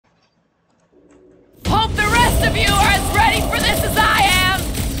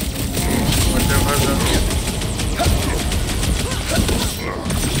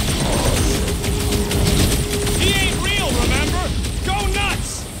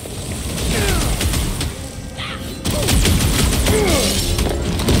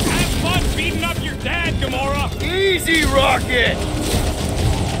rocket!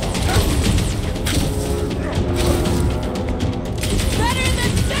 Better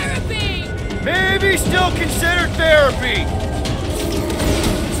than therapy! Maybe still considered therapy!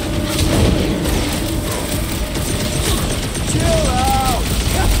 Chill out!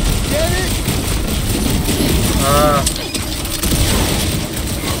 Get it?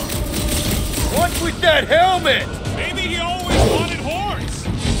 What's with that helmet? Maybe he always wanted horns!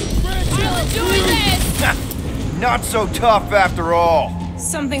 I'll enjoy this! Not so tough after all.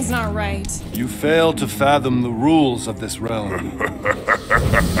 Something's not right. You fail to fathom the rules of this realm.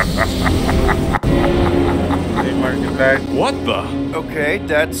 They multiplied. What the? Okay,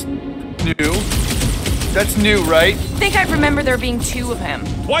 that's new. That's new, right? I think I remember there being two of him.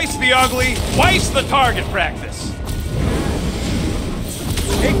 Twice the ugly, twice the target practice.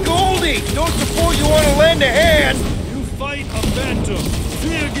 Hey, Goldie! Don't suppose you want to lend a hand? You fight a phantom.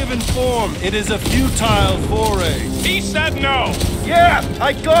 Fear given form. It is a futile foray. He said no. Yeah,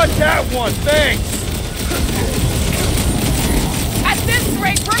 I got that one, thanks! At this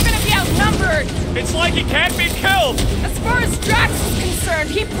rate, we're gonna be outnumbered! It's like he can't be killed. As far as Drax is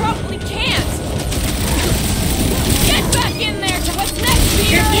concerned, he probably can't! Get back in there to what's next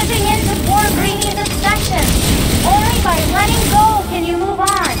here! You're giving in to poor Greeny's obsession. Only by letting go can you move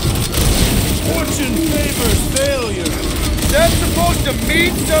on. Fortune favors failure. Is that supposed to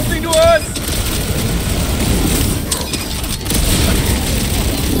mean something to us?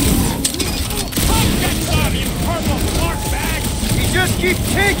 Get on, you purple fart bag. He just keeps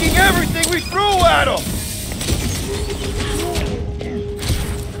taking everything we throw at him!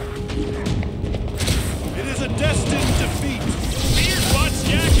 It is a destined defeat. Beard butts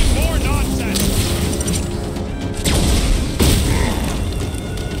yakking more nonsense.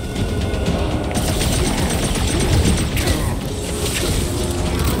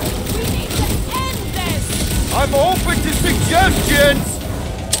 We need to end this! I'm open to suggestions!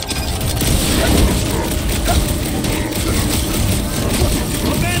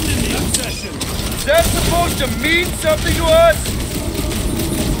 Abandon the obsession. Is that supposed to mean something to us?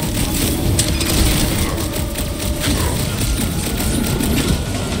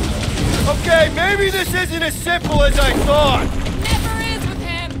 Okay, maybe this isn't as simple as I thought. Never is with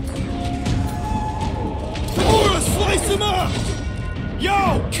him! Tamura, slice him up!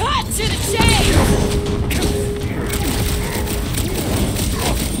 Yo! Cut to the chase!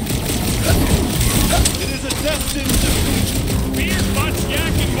 It is a destined defeat. Beard butts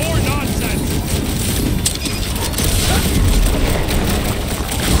yakking more nonsense.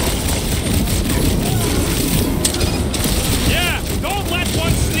 Yeah, don't let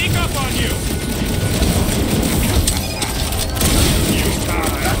one sneak up on you. You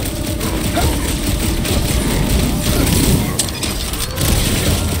die.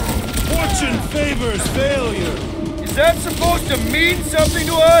 Fortune favors failure. Is that supposed to mean something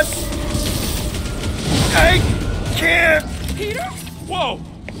to us? I can't. Peter? Whoa!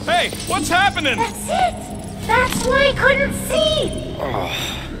 Hey, what's happening? That's it. That's why I couldn't see.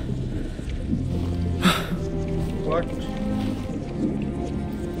 What?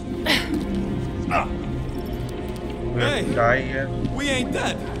 Hey. We'll die here. We ain't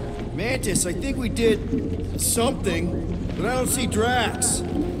dead. Mantis, I think we did something, but I don't see Drax.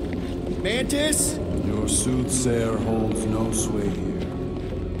 Mantis? Your soothsayer holds no sway here.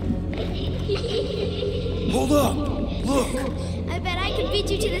 Hold up! Look! I bet I can beat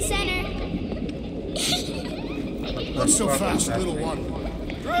you to the center. Not so fast, little one.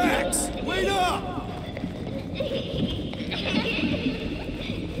 Drax! Wait up!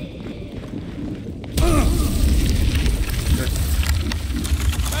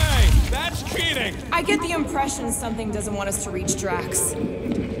 Hey, that's cheating. I get the impression something doesn't want us to reach Drax.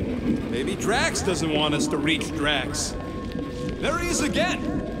 Maybe Drax doesn't want us to reach Drax. There he is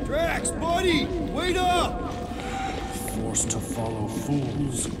again. Drax, buddy! Wait up! Forced to follow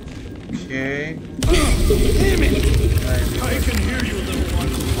fools. Okay. Damn it! I can hear you, little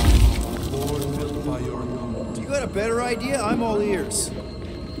one. Lord built by your own. You got a better idea? I'm all ears.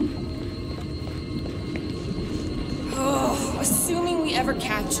 Oh, assuming we ever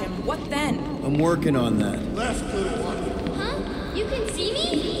catch him, what then? I'm working on that. Left, little one. Huh? You can see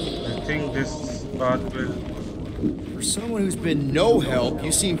me? I think this path will. For someone who's been no help,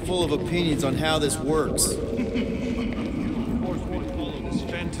 you seem full of opinions on how this works.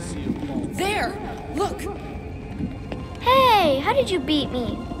 There! Look! Hey, how did you beat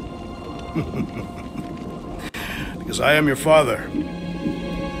me? Because I am your father.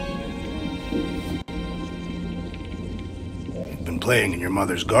 You've been playing in your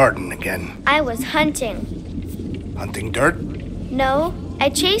mother's garden again. I was hunting. Hunting dirt? No, I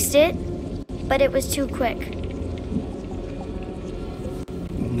chased it, but it was too quick.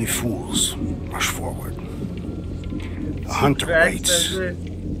 Only fools rush forward. A hunter Drax waits, as a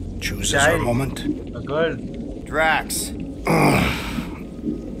chooses guy. her moment. A girl. Drax.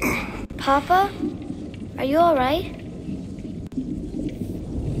 Papa? Are you alright?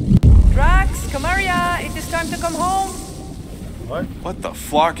 Drax, Kamaria, it is time to come home. What? What the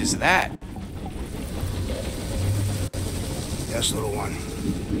flark is that? Yes, little one.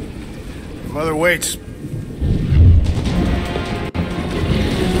 Your mother waits.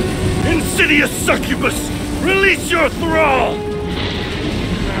 Insidious succubus! Release your thrall!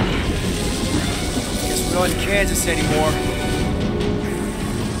 Guess we're not in Kansas anymore.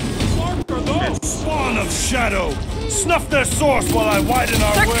 What are those? Spawn of shadow! Snuff their source while I widen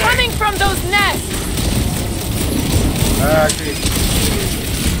our They're way! coming from those nests! Okay.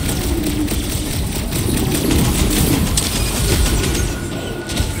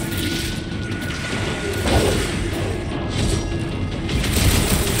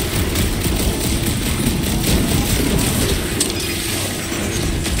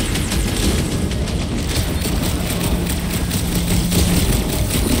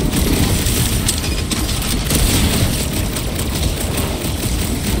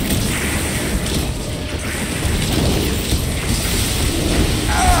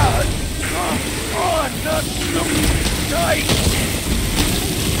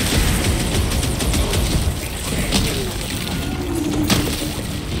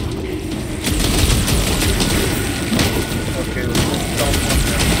 Okay, let's stop on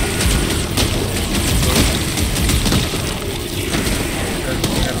them.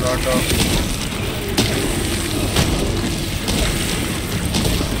 There's a lot of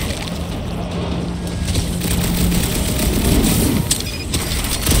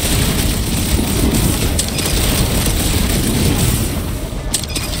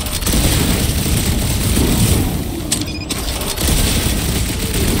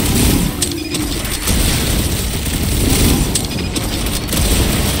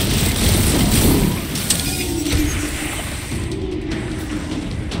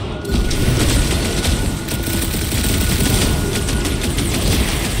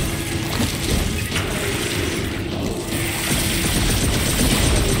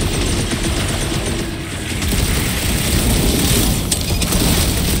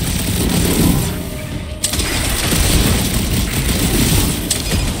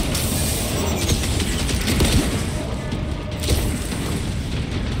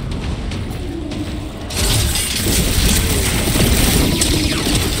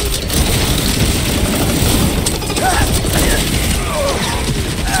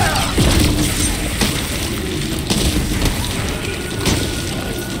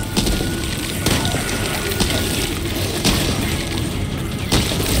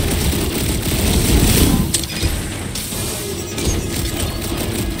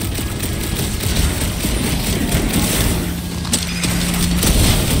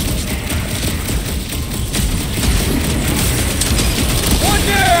One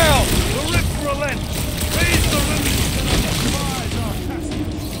down! The rift relent! Raise the remnants and our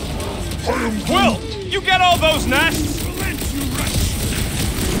Will, you get all those nests? relent, you wretch!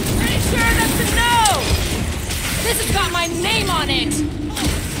 Pretty sure that's a no! This has got my name on it!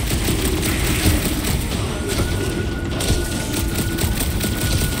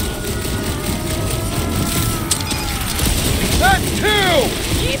 That's two!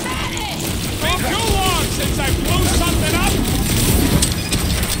 Keep at it! Been too long since I blew something up.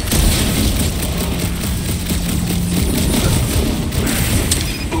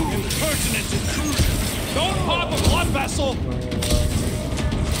 Impertinent intrusion! Don't pop a blood vessel.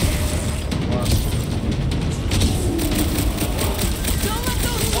 Don't let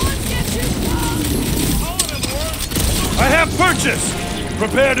those ones get you close! I have purchase!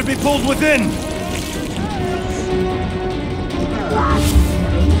 Prepare to be pulled within!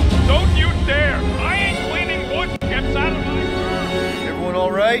 Don't you dare! I ain't cleaning wood chips out of my fur. Everyone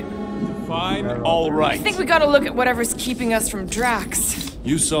alright? Fine, all I right. think we gotta look at whatever's keeping us from Drax.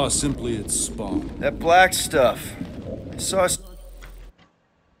 You saw simply its spawn. That black stuff. I saw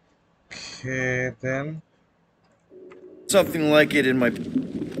okay then. something like it in my...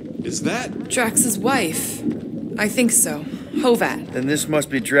 Is that? Drax's wife. I think so. Hovat. Then this must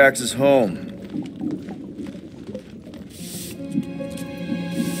be Drax's home.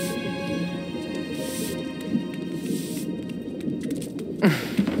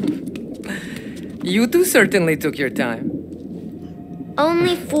 You two certainly took your time.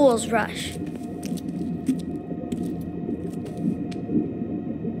 Only fools rush.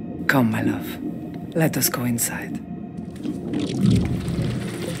 Come, my love. Let us go inside.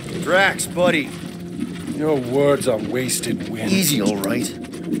 Drax, buddy. Your words are wasted wind. Easy, alright?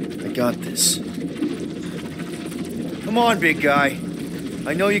 Got this. Come on, big guy.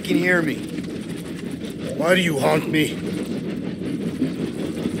 I know you can hear me. Why do you haunt me?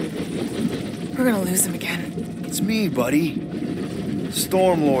 We're gonna lose him again. It's me, buddy.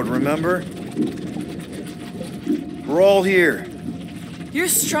 Stormlord, remember? We're all here. You're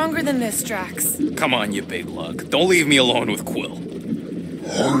stronger than this, Drax. Come on, you big lug. Don't leave me alone with Quill.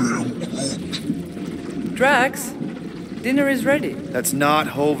 Drax, dinner is ready. That's not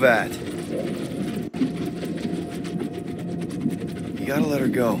Hovat. You gotta let her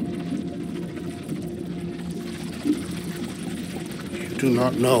go. You do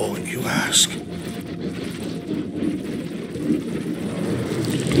not know what you ask.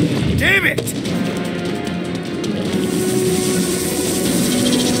 Damn it!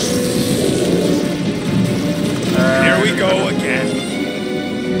 Here we go again.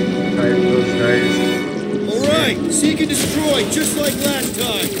 Fight those guys. Alright, seek and destroy, just like last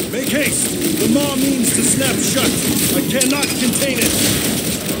time. Make haste! The maw means to snap shut. I cannot contain it.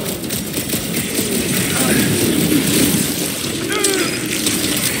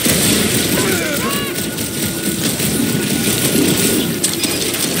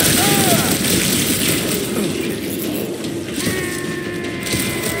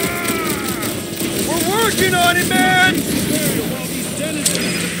 We're working on it, man! While these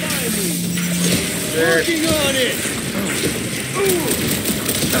denizens defy me. Working on it!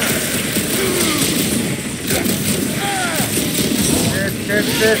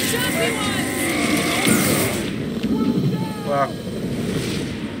 Shit. Fuck.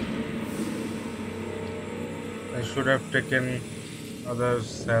 I should have taken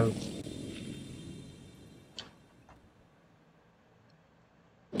others' help.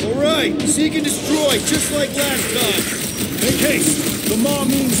 Alright, seek and destroy, just like last time. Make haste! The maw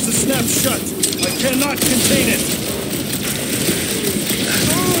means to snap shut. I cannot contain it.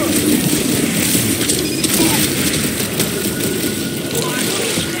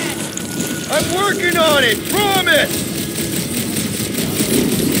 I'm working on it! Promise!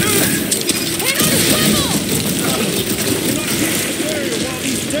 While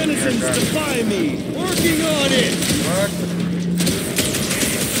these denizens defy me. Working on it! What?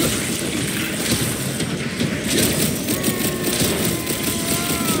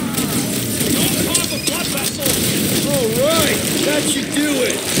 Alright, that should do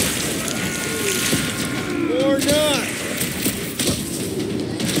it! Or not!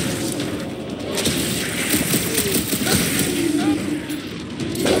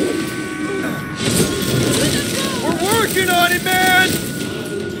 We're working on it, man!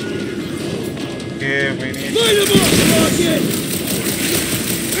 Okay, we need. Light him up, Rocket!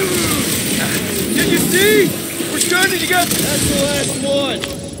 Did you see? We're starting to get... That's the last one!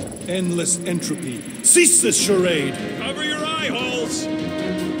 Endless entropy. Cease this charade. Cover your eye holes.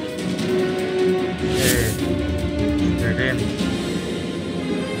 Okay. Get in.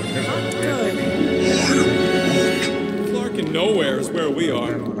 Clark and Nowhere is where we I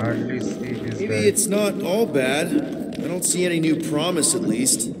are. can hardly see these Maybe guys. it's not all bad. I don't see any new promise, at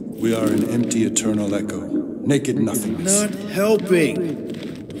least. We are an empty eternal echo. Naked nothingness. Not helping.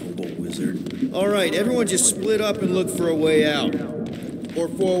 Humble wizard. Alright, everyone just split up and look for a way out. Or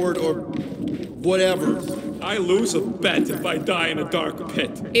forward, or whatever. I lose a bet if I die in a dark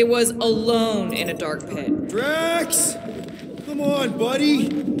pit. It was alone in a dark pit. Drax! Come on, buddy!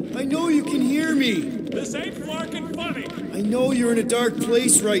 I know you can hear me! This ain't fucking funny. I know you're in a dark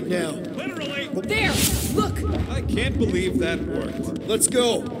place right now. Literally. There! Look! I can't believe that worked. Let's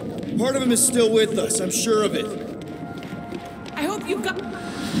go. Part of him is still with us, I'm sure of it. I hope you've got...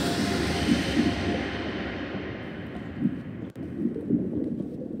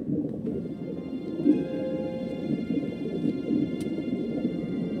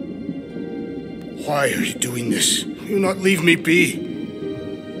 Why are you doing this? You not leave me be.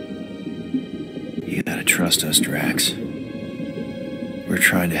 You gotta trust us, Drax. We're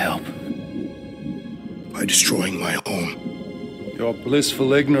trying to help. By destroying my home. Your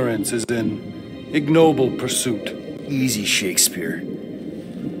blissful ignorance is an ignoble pursuit. Easy, Shakespeare.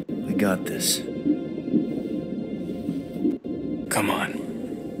 We got this. Come on.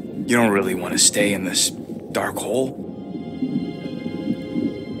 You don't really want to stay in this dark hole?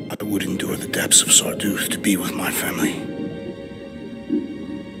 I would endure the depths of Sarduth to be with my family.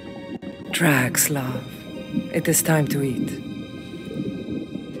 Drax, love. It is time to eat.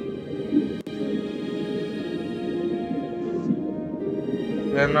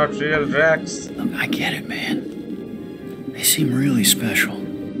 They're not real Drax. Look, I get it, man. They seem really special.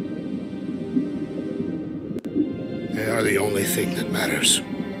 They are the only thing that matters.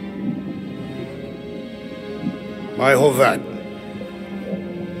 My Hovat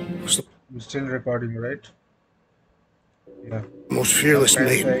Still recording, right? Yeah. Most fearless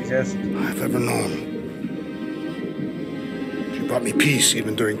Sometimes maid I just I've ever known. She brought me peace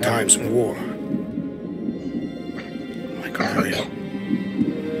even during times of war. My Camaria.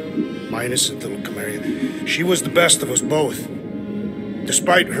 My innocent little Camaria. She was the best of us both.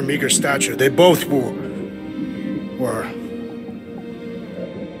 Despite her meager stature, they both were. They were.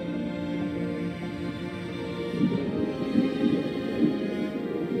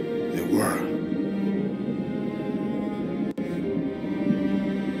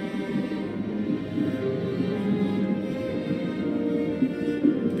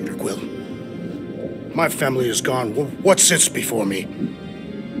 Peter Quill. My family is gone. What sits before me?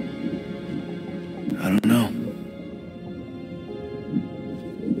 I don't know.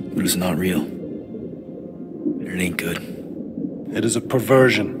 But it's not real. It ain't good. It is a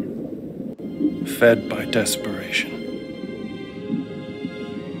perversion, fed by desperation.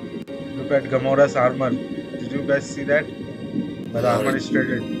 look at Gamora's armor. Did you guys see that? Her armor is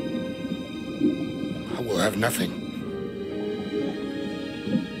shredded. I will have nothing.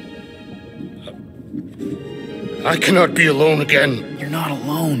 I cannot be alone again. You're not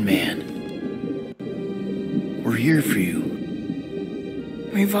alone, man. We're here for you.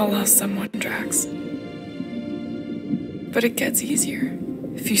 We've all lost someone, Drax. But it gets easier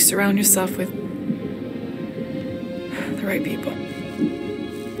if you surround yourself with the right people.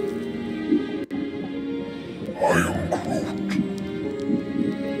 I am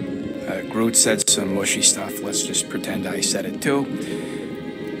Groot. Groot said some mushy stuff. Let's just pretend I said it too.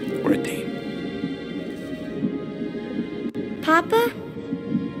 We're a team. Papa?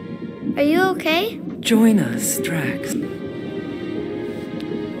 Are you okay? Join us, Drax.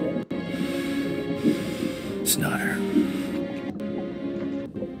 It's not her.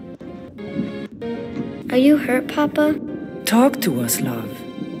 Are you hurt, Papa? Talk to us, love.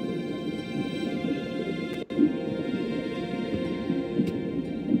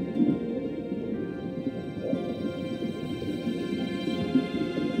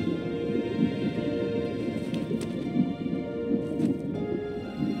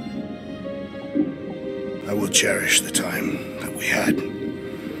 I will cherish the time that we had,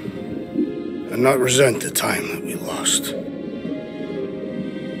 and not resent the time that we lost.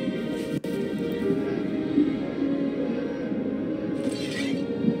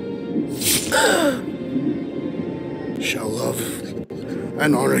 Shall love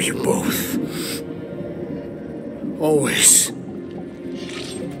and honor you both. Always.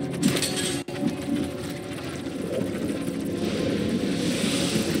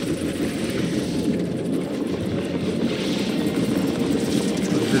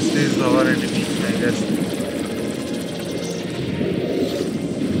 This is our enemy, I guess.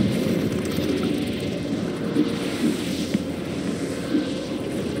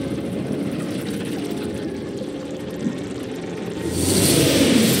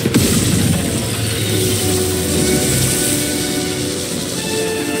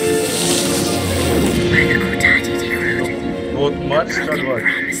 Both merged or what?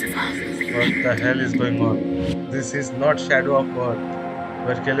 What the hell is going on? This is not Shadow of War,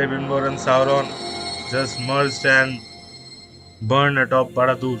 where Celebrimbor and Sauron just merged and burned atop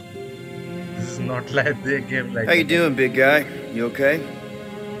Barad-dûr. This is not like their game like How you doing, big guy? You okay?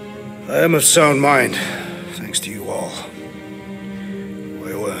 I am of sound mind, thanks to you all.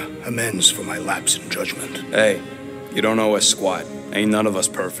 I owe amends for my lapse in judgment. Hey, you don't owe us squat. Ain't none of us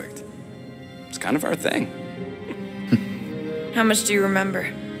perfect. It's kind of our thing. How much do you remember?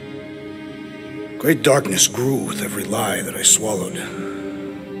 Great darkness grew with every lie that I swallowed.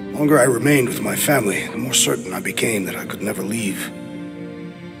 The longer I remained with my family, the more certain I became that I could never leave.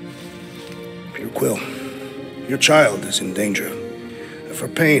 Peter Quill, your child is in danger. If her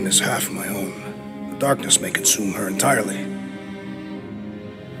pain is half my own, the darkness may consume her entirely.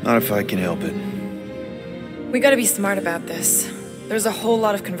 Not if I can help it. We gotta be smart about this. There's a whole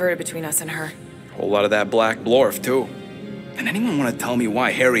lot of converted between us and her. Whole lot of that black blorf, too. And anyone want to tell me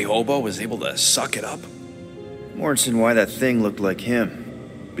why Harry Hobo was able to suck it up? Morrison, why that thing looked like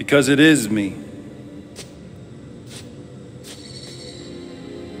him. Because it is me.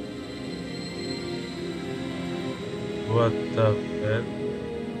 What the hell?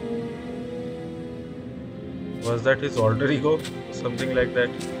 Was that his alter ego? Something like that.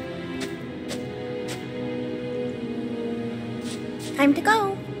 Time to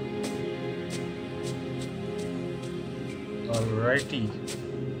go. Alrighty.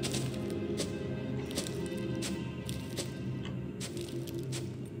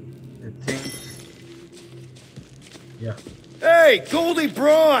 I think. Yeah. Hey, Goldie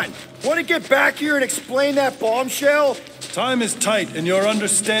Braun! Want to get back here and explain that bombshell? Time is tight and your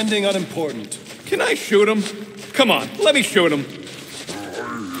understanding unimportant. Can I shoot him? Come on, let me shoot him.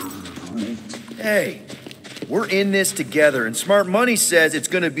 Hey, we're in this together, and Smart Money says it's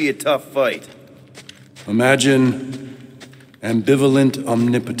gonna be a tough fight. Imagine ambivalent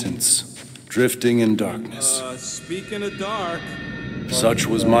omnipotence, drifting in darkness. Speaking of dark... Such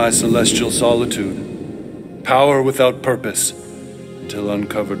was my celestial solitude. Power without purpose, until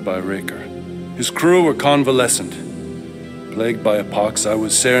uncovered by Raker. His crew were convalescent. Plagued by a pox, I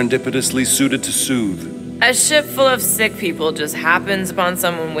was serendipitously suited to soothe. A ship full of sick people just happens upon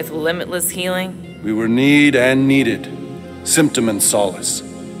someone with limitless healing? We were need and needed, symptom and solace.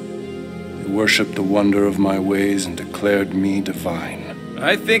 They worshipped the wonder of my ways and declared me divine.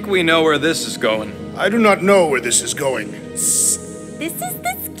 I think we know where this is going. I do not know where this is going. This is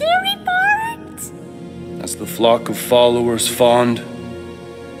the scary part. As the flock of followers fawned,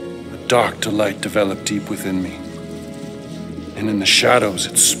 a dark delight developed deep within me. And in the shadows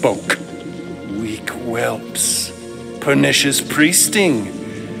it spoke. Weak whelps, pernicious priesting,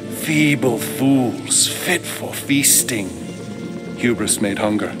 feeble fools fit for feasting. Hubris made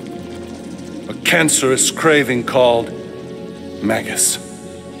hunger. A cancerous craving called Magus.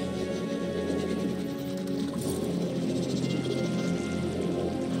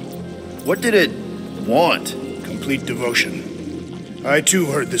 What did it want? Complete devotion. I too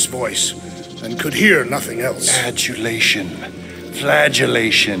heard this voice, and could hear nothing else. Adulation,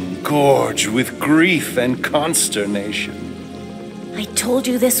 flagellation, gorged with grief and consternation. I told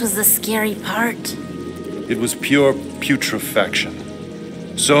you this was the scary part. It was pure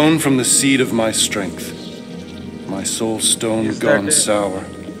putrefaction, sown from the seed of my strength. My soul stone gone sour.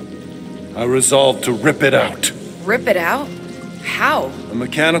 I resolved to rip it out. Rip it out? How? A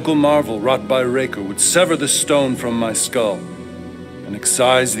mechanical marvel wrought by Raker would sever the stone from my skull and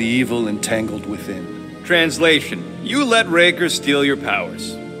excise the evil entangled within. Translation: you let Raker steal your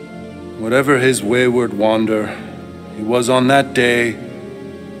powers. Whatever his wayward wander, he was on that day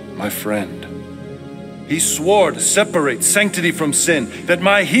my friend. He swore to separate sanctity from sin, that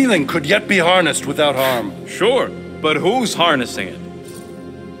my healing could yet be harnessed without harm. Sure, but who's harnessing it?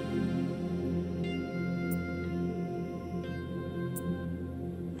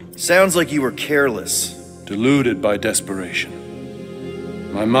 Sounds like you were careless. Deluded by desperation.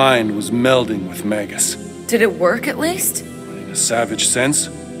 My mind was melding with Magus. Did it work at least? In a savage sense.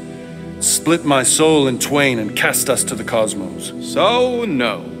 It split my soul in twain and cast us to the cosmos. So,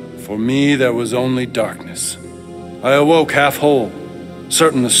 no. For me, there was only darkness. I awoke half whole,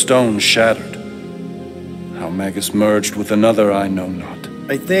 certain the stone shattered. How Magus merged with another, I know not.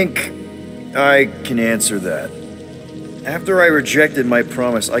 I think I can answer that. After I rejected my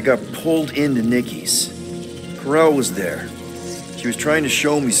promise, I got pulled into Nikki's. Corel was there. She was trying to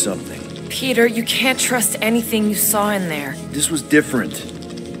show me something. Peter, you can't trust anything you saw in there. This was different,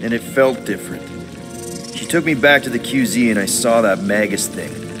 and it felt different. She took me back to the QZ and I saw that Magus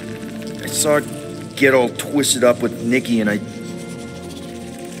thing. I saw it get all twisted up with Nikki and I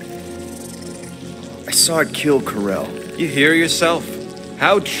saw it kill Corel. You hear yourself?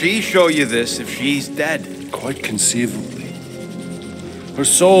 How'd she show you this if she's dead? Quite conceivably. Her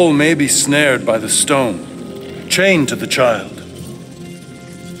soul may be snared by the stone, chained to the child.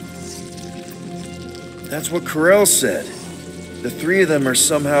 That's what Corel said. The three of them are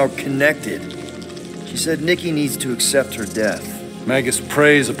somehow connected. She said Nikki needs to accept her death. Magus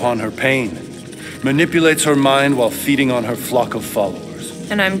preys upon her pain, manipulates her mind while feeding on her flock of followers.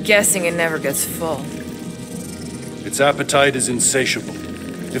 And I'm guessing it never gets full. Its appetite is insatiable.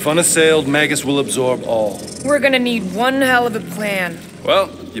 If unassailed, Magus will absorb all. We're gonna need one hell of a plan. Well,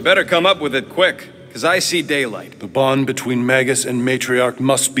 you better come up with it quick, because I see daylight. The bond between Magus and Matriarch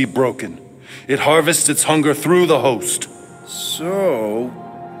must be broken. It harvests its hunger through the host. So,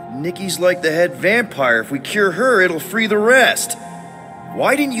 Nikki's like the head vampire. If we cure her, it'll free the rest.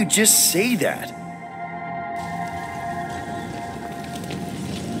 Why didn't you just say that?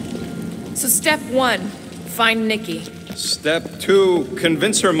 So step 1, find Nikki. Step 2,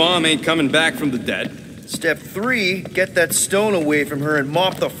 convince her mom ain't coming back from the dead. Step 3, get that stone away from her and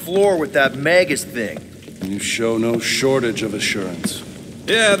mop the floor with that Magus thing. You show no shortage of assurance.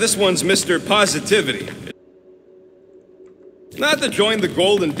 Yeah, this one's Mr. Positivity. Not to join the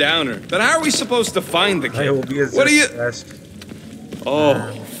Golden Downer, but how are we supposed to find the kid? What are you...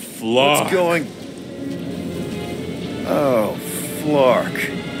 Oh, Flark. What's going... Oh,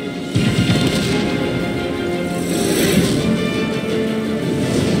 Flark.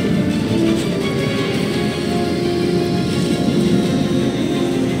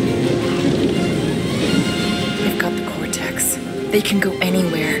 They can go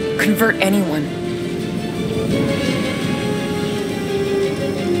anywhere, convert anyone.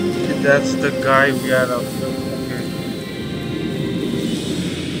 that's the guy we are after. Okay.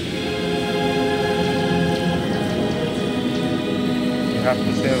 We have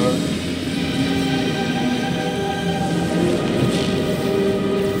to save her.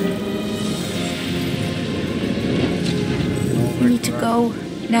 We need to go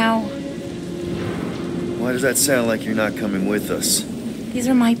now. Why does that sound like you're not coming with us? These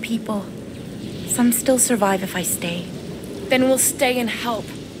are my people. Some still survive if I stay. Then we'll stay and help.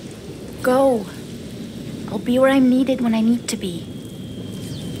 Go. I'll be where I'm needed when I need to be.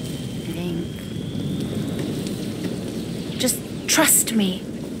 Think. Just trust me.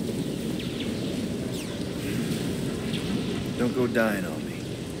 Don't go dying on me.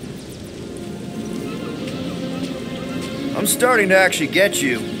 I'm starting to actually get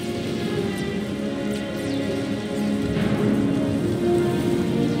you.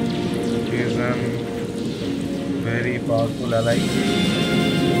 He's a very powerful ally.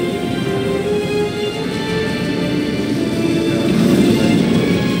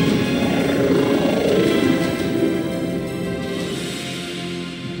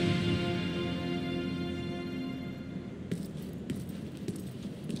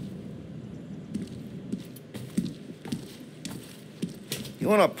 You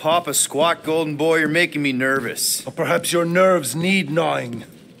wanna pop a squat, golden boy? You're making me nervous. Or perhaps your nerves need gnawing.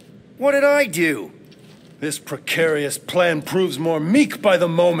 What did I do? This precarious plan proves more meek by the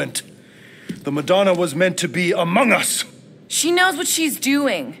moment. The Madonna was meant to be among us. She knows what she's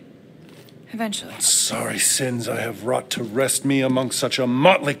doing. Eventually. Sorry sins I have wrought to rest me among such a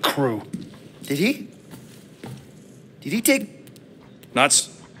motley crew. Did he? Did he take... Nuts.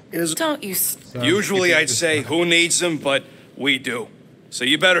 Don't you... Usually I'd say, who needs them, but we do. So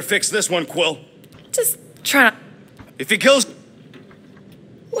you better fix this one, Quill. Just try not... If he kills...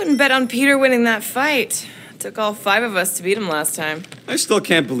 Wouldn't bet on Peter winning that fight. Took all 5 of us to beat him last time. I still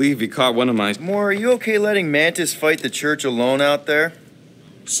can't believe he caught one of my... Moore, are you okay letting Mantis fight the church alone out there?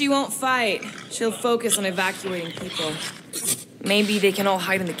 She won't fight. She'll focus on evacuating people. Maybe they can all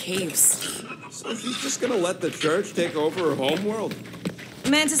hide in the caves. So she's just gonna let the church take over her homeworld?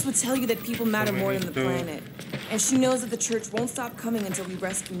 Mantis would tell you that people matter more than the planet. And she knows that the church won't stop coming until we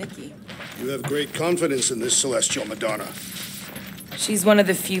rescue Nikki. You have great confidence in this celestial Madonna. She's one of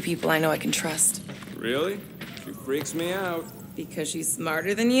the few people I know I can trust. Really? She freaks me out. Because she's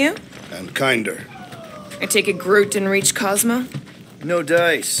smarter than you? And kinder. I take it Groot didn't reach Cosmo? No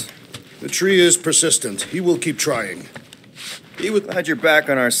dice. The tree is persistent. He will keep trying. Glad you're back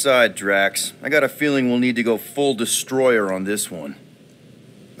on our side, Drax. I got a feeling we'll need to go full destroyer on this one.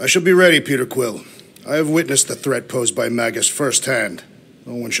 I shall be ready, Peter Quill. I have witnessed the threat posed by Magus firsthand.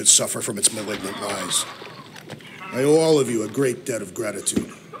 No one should suffer from its malignant lies. I owe all of you a great debt of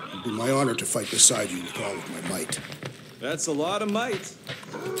gratitude. It'll be my honor to fight beside you with all of my might. That's a lot of might.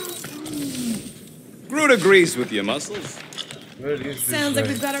 Groot agrees with you, Muscles. Sounds like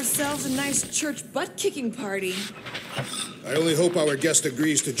we've got ourselves a nice church butt-kicking party. I only hope our guest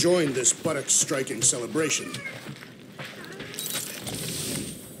agrees to join this buttock-striking celebration.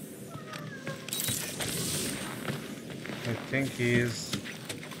 I think he is...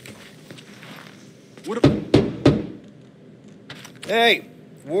 Hey,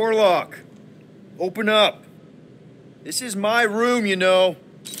 Warlock. Open up. This is my room, you know.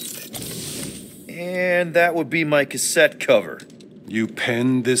 And that would be my cassette cover. You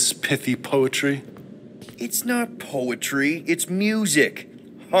penned this pithy poetry? It's not poetry, it's music.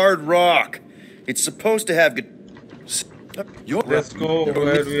 Hard rock. It's supposed to have Let's go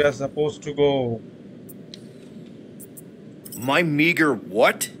where we are supposed to go. My meager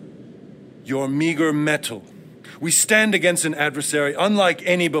what? Your meager metal. We stand against an adversary unlike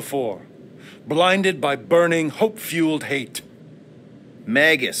any before. Blinded by burning, hope-fueled hate.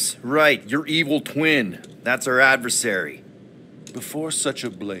 Magus, right, your evil twin. That's our adversary. Before such a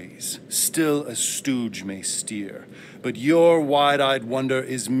blaze, still a stooge may steer, but your wide-eyed wonder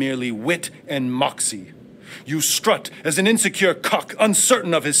is merely wit and moxie. You strut as an insecure cock,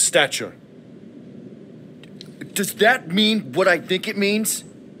 uncertain of his stature. Does that mean what I think it means?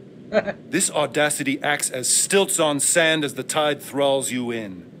 This audacity acts as stilts on sand as the tide thralls you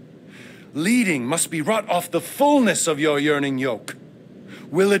in. Leading must be wrought off the fullness of your yearning yoke.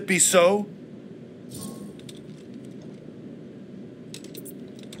 Will it be so?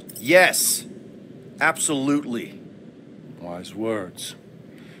 Yes, absolutely. Wise words.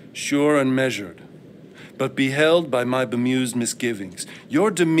 Sure and measured. But beheld by my bemused misgivings,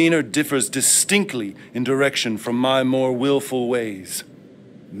 your demeanor differs distinctly in direction from my more willful ways.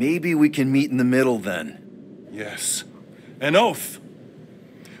 Maybe we can meet in the middle then. Yes. An oath.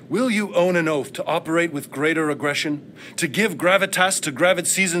 Will you own an oath to operate with greater aggression, to give gravitas to gravid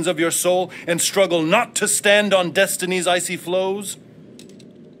seasons of your soul, and struggle not to stand on destiny's icy flows?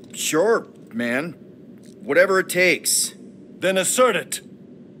 Sure, man. Whatever it takes. Then assert it.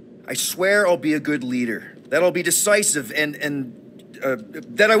 I swear I'll be a good leader. That I'll be decisive and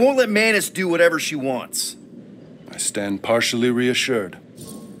that I won't let Manus do whatever she wants. I stand partially reassured.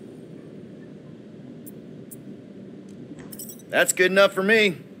 That's good enough for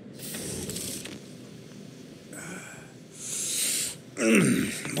me.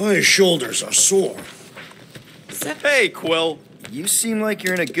 My shoulders are sore. Hey, Quill. You seem like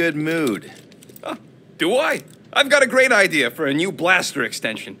you're in a good mood. Do I? I've got a great idea for a new blaster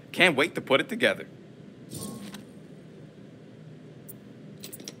extension. Can't wait to put it together.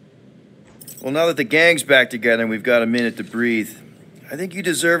 Well, now that the gang's back together and we've got a minute to breathe, I think you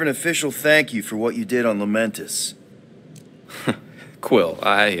deserve an official thank you for what you did on Lamentus. Quill,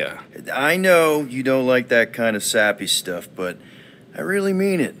 I know you don't like that kind of sappy stuff, but I really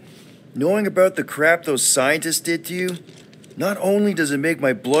mean it. Knowing about the crap those scientists did to you, not only does it make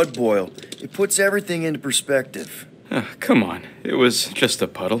my blood boil, it puts everything into perspective. Come on, it was just a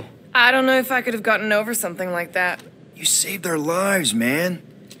puddle. I don't know if I could have gotten over something like that. You saved our lives, man.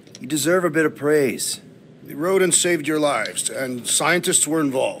 You deserve a bit of praise. We rode and saved your lives, and scientists were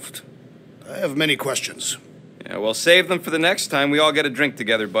involved. I have many questions. Yeah, well, save them for the next time we all get a drink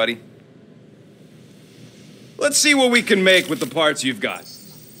together, buddy. Let's see what we can make with the parts you've got.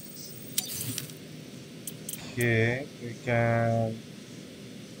 Okay, we can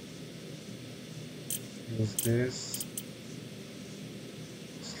use this.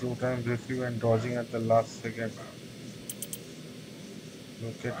 Slow time review and dodging at the last second.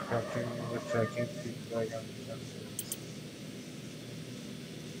 Locate crafting with tracking feedback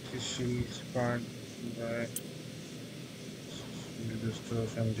and shield span by shield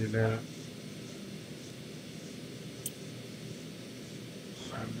distortion delay.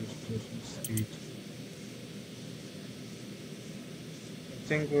 Shield distortion speed. I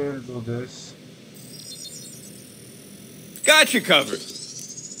think we'll do this. Got you covered.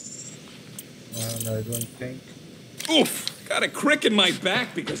 And I don't think. Oof! Got a crick in my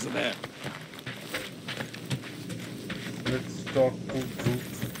back because of that. Let's talk to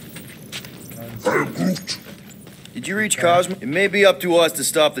Groot. Did you reach Cosmo? It may be up to us to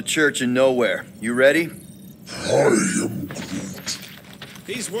stop the Church in Nowhere. You ready? I am Groot.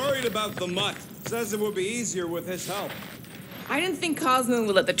 He's worried about the mutt. Says it would be easier with his help. I didn't think Cosmo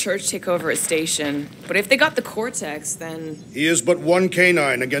would let the church take over his station, but if they got the Cortex, then... He is but one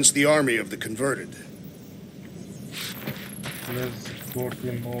canine against the army of the converted. Let's go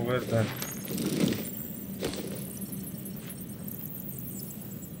to nowhere then.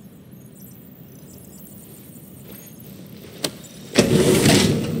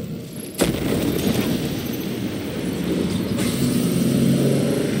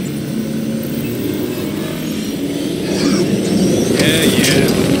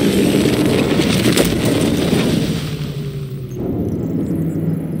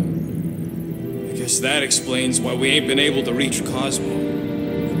 That explains why we ain't been able to reach Cosmo.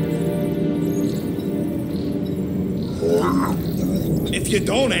 If you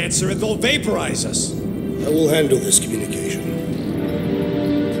don't answer it, they'll vaporize us. I will handle this communication.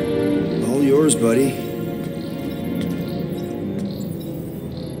 All yours, buddy.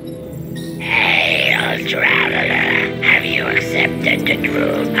 Hail, traveler. Have you accepted the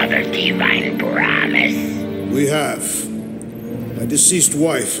truth of a divine promise? We have. My deceased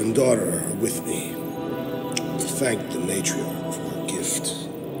wife and daughter are with me. Thank the matriarch for her gift.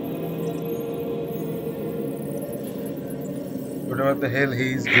 Whatever the hell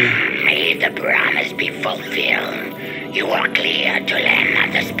he's doing. May the promise be fulfilled. You are clear to land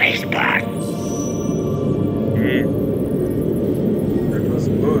at the spaceport. That was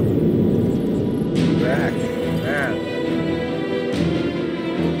good. Back, man.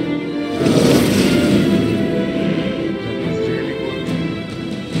 That was really good.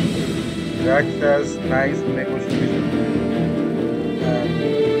 Drax has nice negotiation.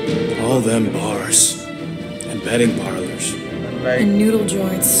 All them bars and betting parlors. And noodle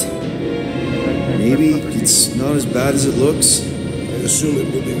joints. Maybe it's not as bad as it looks. I assume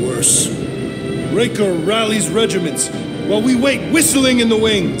it will be worse. Raker rallies regiments while we wait whistling in the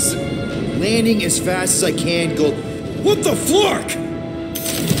wings. Landing as fast as I can, go. What the flark?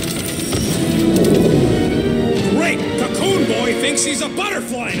 Great! Cocoon Boy thinks he's a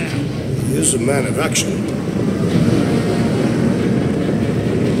butterfly now! He is a man of action.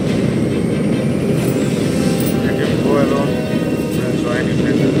 Let him go alone and join him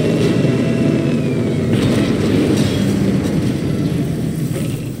later.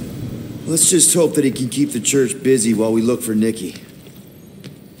 Let's just hope that he can keep the church busy while we look for Nikki.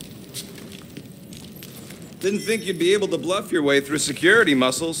 Didn't think you'd be able to bluff your way through security,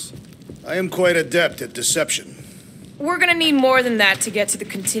 Muscles. I am quite adept at deception. We're gonna need more than that to get to the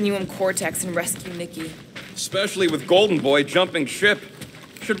Continuum Cortex and rescue Nikki. Especially with Golden Boy jumping ship.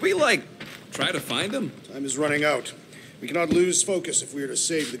 Should we, like, try to find him? Time is running out. We cannot lose focus if we are to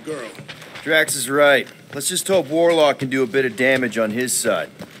save the girl. Drax is right. Let's just hope Warlock can do a bit of damage on his side.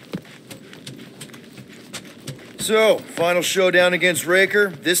 So, final showdown against Raker.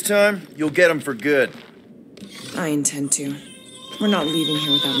 This time, you'll get him for good. I intend to. We're not leaving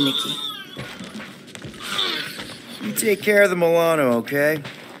here without Nikki. You take care of the Milano, okay?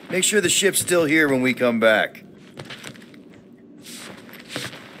 Make sure the ship's still here when we come back.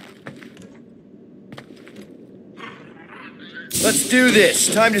 Let's do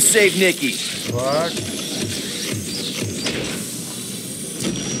this. Time to save Nikki. What?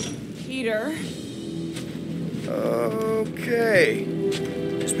 Peter? Okay.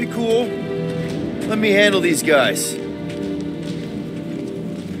 Just be cool. Let me handle these guys.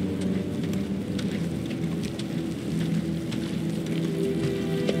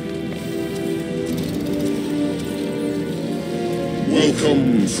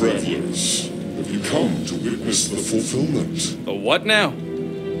 Welcome, travelers. Have you come to witness the fulfillment? The what now?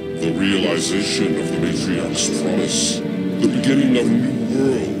 The realization of the Matriarch's promise. The beginning of a new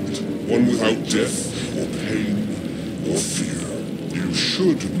world. One without death, or pain, or fear. You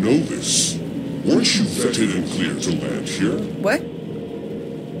should know this. Weren't you vetted and cleared to land here? What?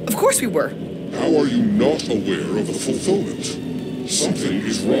 Of course we were. How are you not aware of the fulfillment? Something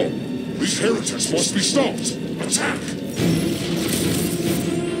is wrong. These heretics must be stopped. Attack!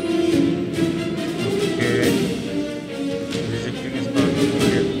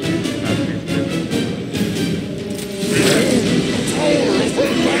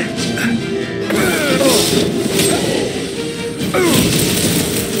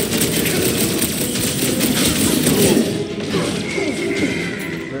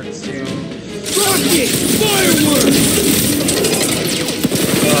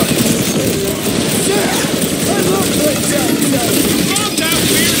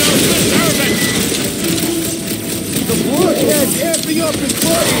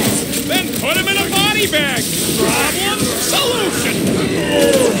 Then put him in a body bag! Problem? Solution!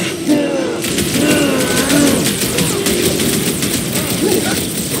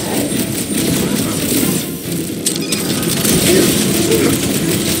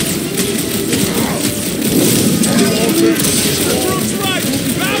 Brooke's right!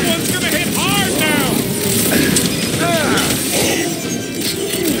 That one's gonna hit hard now!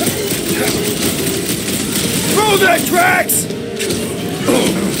 Throw that, Drax!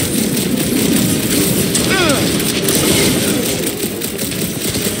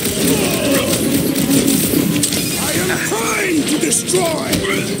 I am trying to destroy!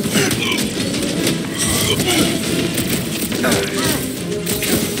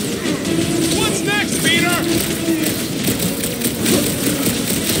 What's next, Peter?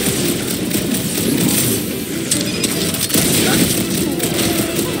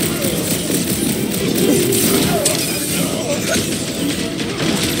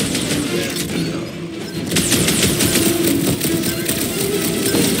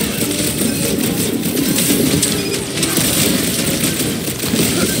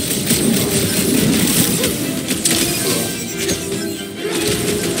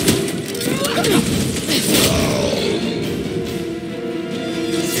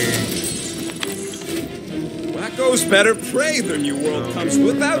 Wacko's better pray the new world comes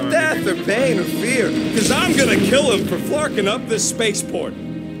without death or pain or fear, because I'm gonna kill him for flarking up this spaceport.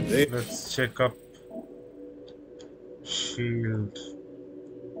 Let's check up shield.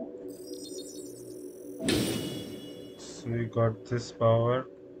 So we got this power.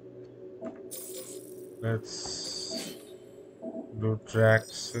 Let's do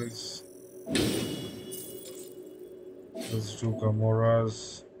Drax's. Let's do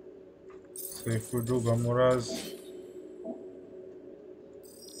Gamora's. So if we do Gamora's,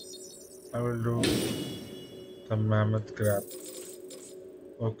 I will do the Mammoth Grab.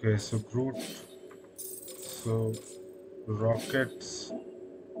 Okay, so Groot. So rockets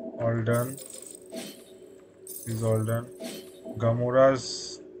all done. Is all done.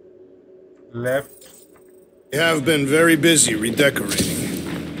 Gamora's left. You have been very busy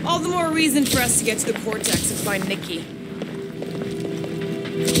redecorating. All the more reason for us to get to the Cortex and find Nikki.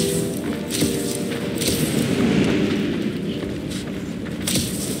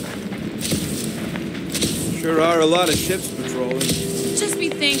 Sure are a lot of ships patrolling. Just be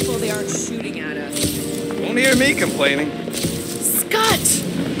thankful they aren't shooting at us. Won't hear me complaining. Scott!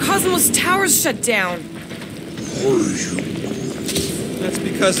 Cosmo's tower's shut down. That's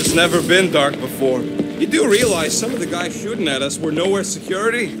because it's never been dark before. You do realize some of the guys shooting at us were nowhere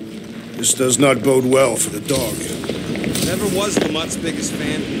security? This does not bode well for the dog. Never was Lamott's biggest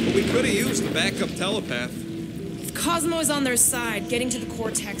fan, but we could have used the backup telepath. If Cosmo is on their side, getting to the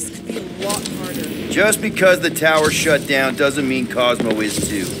Cortex could be a lot harder. Just because the tower shut down doesn't mean Cosmo is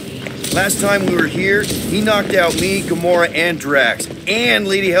too. Last time we were here, he knocked out me, Gamora, and Drax, and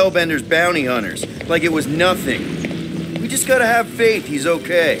Lady Hellbender's bounty hunters, like it was nothing. We just gotta have faith he's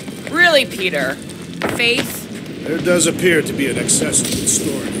okay. Really, Peter? Faith? There does appear to be an excess of it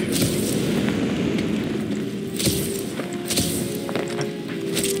stored here.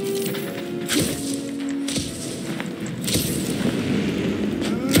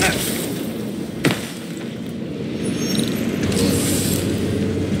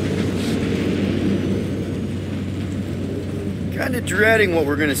 Kinda dreading what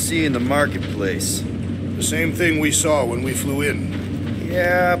we're gonna see in the marketplace. The same thing we saw when we flew in.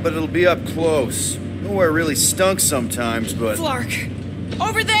 Yeah, but it'll be up close. Nowhere really stunk sometimes, but... Flark!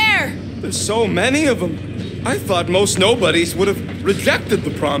 Over there! There's so many of them. I thought most nobodies would have rejected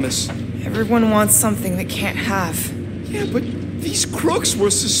the promise. Everyone wants something they can't have. Yeah, but these crooks were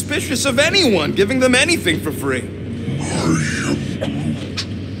suspicious of anyone giving them anything for free.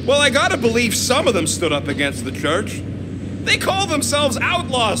 Well, I gotta believe some of them stood up against the church. They call themselves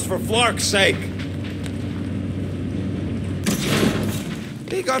outlaws for Flark's sake.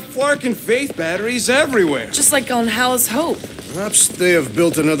 They got Flark and Faith batteries everywhere. Just like on Hal's Hope. Perhaps they have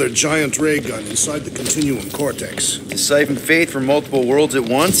built another giant ray gun inside the Continuum Cortex. To siphon Faith from multiple worlds at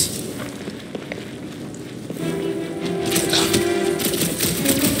once?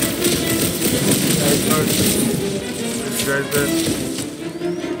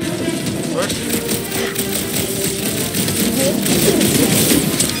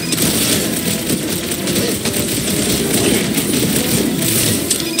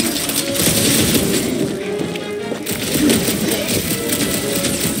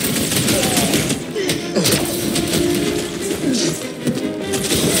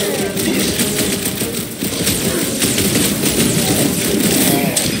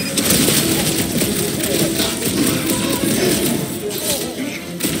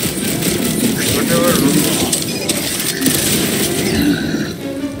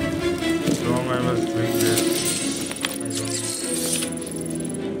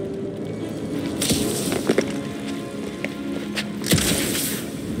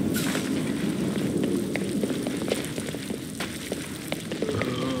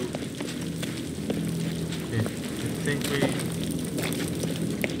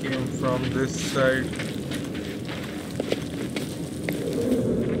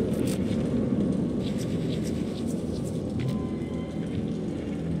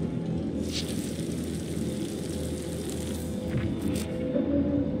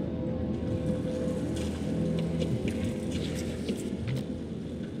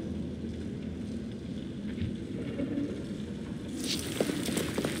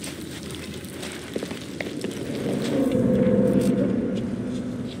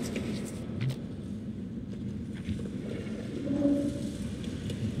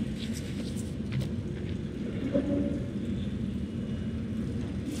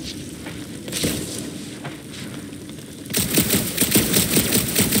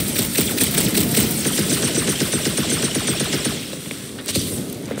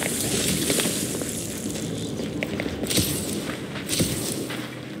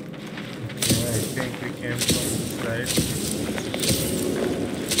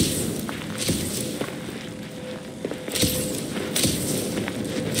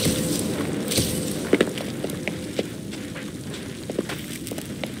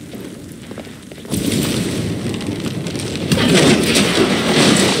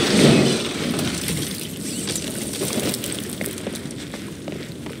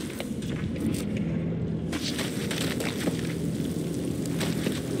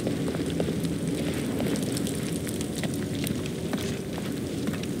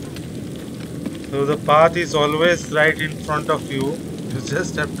 So the path is always right in front of you. You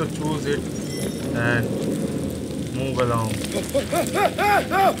just have to choose it and move along. What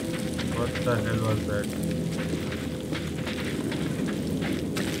the hell was that?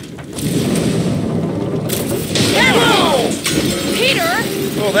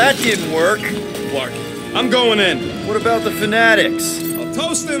 Peter! Well, that didn't work. Flark, I'm going in. What about the fanatics? I'll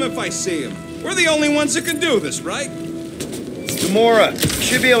toast them if I see them. We're the only ones that can do this, right? Gamora, you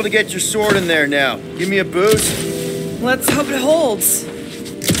should be able to get your sword in there now. Give me a boost. Let's hope it holds.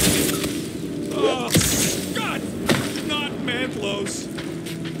 Oh, God! Not man blows.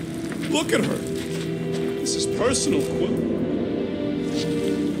 Look at her. This is personal, Quill.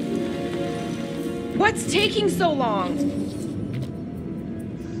 What's taking so long?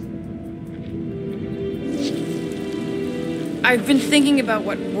 I've been thinking about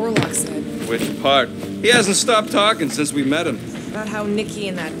what Warlock said. Which part? He hasn't stopped talking since we met him. About how Nikki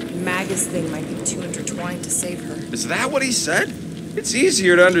and that Magus thing might be too intertwined to save her. Is that what he said? It's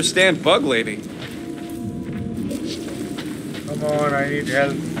easier to understand Bug Lady. Come on, I need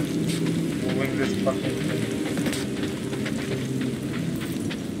help moving this fucking thing.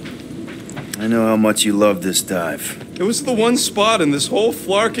 I know how much you love this dive. It was the one spot in this whole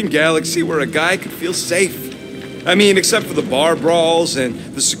Flarkin galaxy where a guy could feel safe. I mean, except for the bar brawls and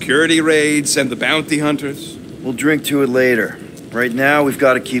the security raids and the bounty hunters. We'll drink to it later. Right now, we've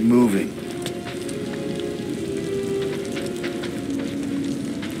got to keep moving.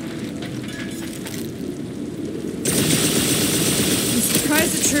 I'm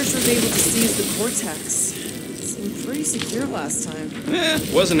surprised the church was able to seize the Cortex. It seemed pretty secure last time.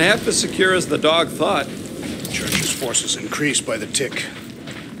 Wasn't half as secure as the dog thought. Church's forces increased by the tick.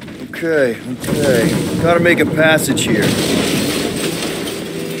 Okay. Gotta make a passage here.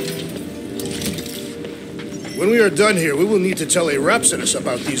 When we are done here, we will need to tell a Rhapsodus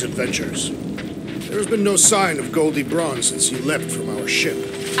about these adventures. There has been no sign of Goldie Braun since he leapt from our ship.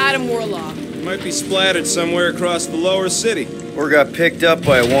 Adam Warlock. Might be splattered somewhere across the lower city. Or got picked up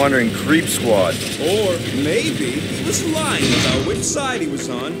by a wandering creep squad. Or maybe he was lying about which side he was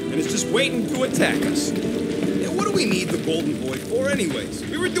on and is just waiting to attack us. Yeah, what do we need the Golden Boy for anyways?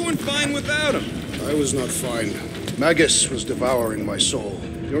 We were doing fine without him. I was not fine. Magus was devouring my soul.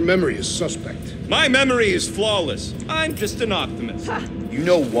 Your memory is suspect. My memory is flawless. I'm just an optimist. You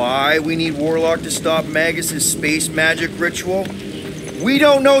know why we need Warlock to stop Magus's space magic ritual? We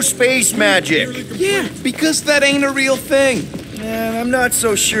don't know space magic! Yeah, because that ain't a real thing. Man, I'm not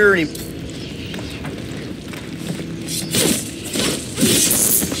so sure any...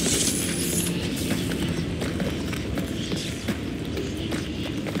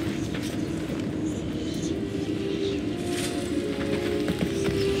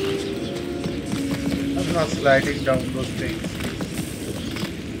 I'm not sliding down those things.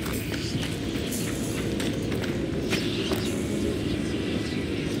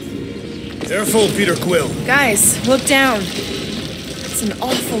 Careful, Peter Quill. Guys, look down. It's an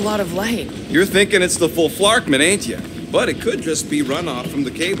awful lot of light. You're thinking it's the full Flarkman, ain't you? But it could just be runoff from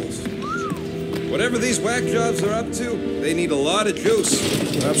the cables. Whatever these whack jobs are up to, they need a lot of juice.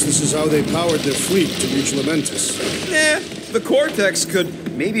 Perhaps this is how they powered their fleet to reach Lamentus. The Cortex could...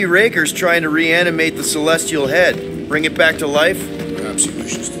 Maybe Raker's trying to reanimate the Celestial Head. Bring it back to life? Perhaps he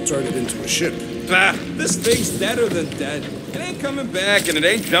wishes to turn it into a ship. Bah, this thing's deader than dead. It ain't coming back, and it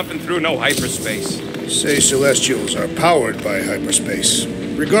ain't jumping through no hyperspace. Say Celestials are powered by hyperspace.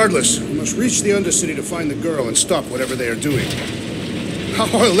 Regardless, we must reach the Undercity to find the girl and stop whatever they are doing.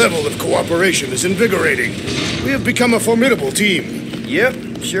 Our level of cooperation is invigorating. We have become a formidable team.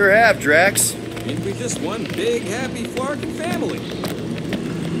 Yep, sure have, Drax. Ain't we just one big, happy Flarkin family?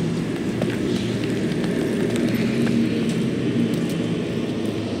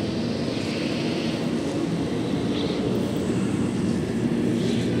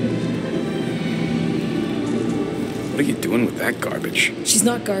 What are you doing with that garbage? She's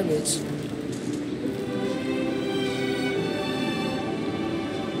not garbage.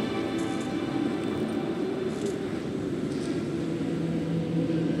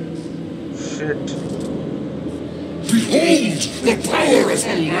 Shit. Behold the power of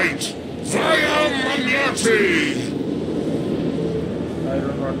the light! Via Maniati! I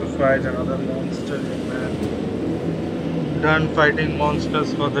don't want to fight another monster, man. Done fighting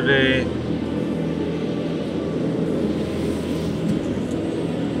monsters for the day.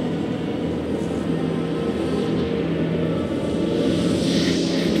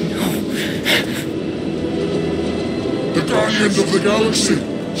 The Guardians of the Galaxy!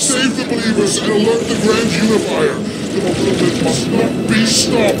 Save the believers and alert the Grand Unifier! The movement must not be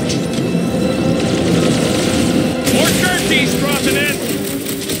stopped! More turkeys dropping in!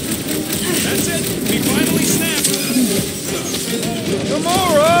 That's it! We finally snapped!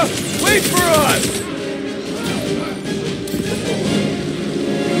 Gamora! Wait for us!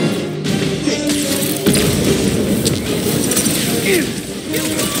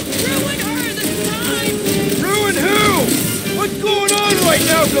 Ruin her this time! Ruin who? What's going on right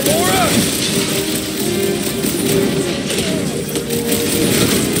now, Gamora?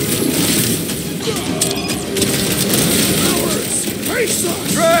 Face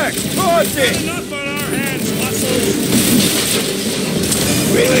us! Drax, toss it! Enough on our hands, muscles!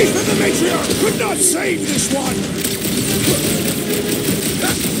 Believe that the Matriarch could not save this one!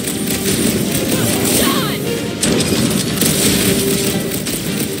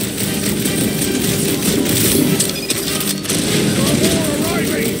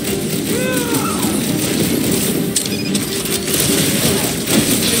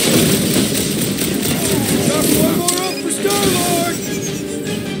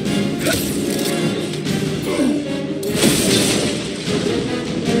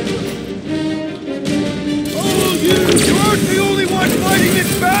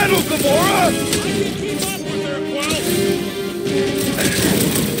 battle, Gamora! I can keep up with her, Quill.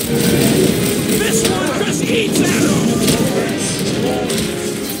 This one just eats arrows!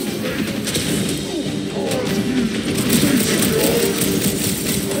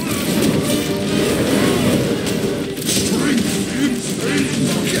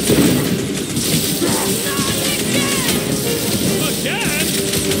 Again?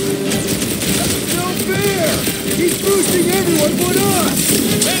 No fair! He's boosting everyone but us!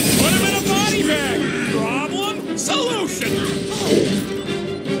 Then put him in a body bag! Problem? Solution!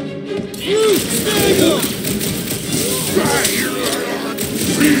 You snag him!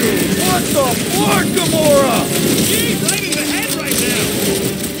 What the fuck, Gamora? Gee, right in the head right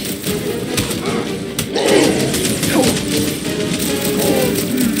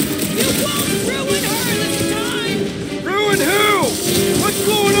You won't ruin her this time! Ruin who? What's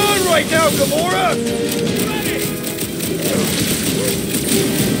going on right now, Gamora?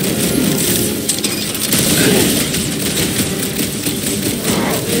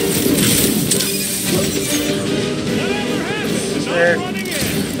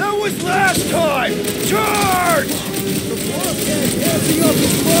 That was last time! Charge! Gamora can't gassing up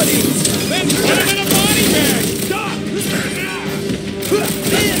his buddies! Then put him in a body bag! Stop!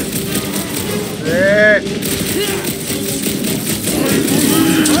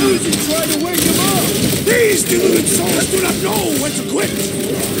 I was just trying to wake him up! These deluded souls do not know when to quit!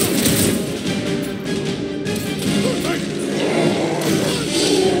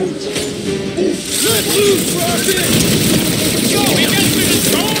 Let loose, Rocket! Yo, he gets me to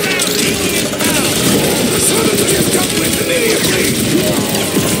go around healing his pals! Suddenly is dealt with immediately!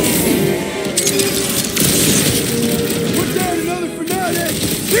 Put down another fanatic!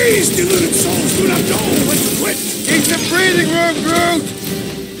 These deluded souls do not know when to quit! Keep some breathing room, Groot!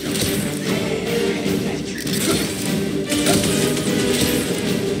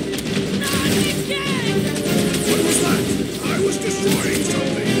 What was that? I was destroying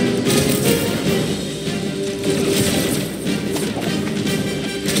something!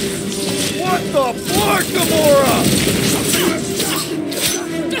 What the fuck, Gamora?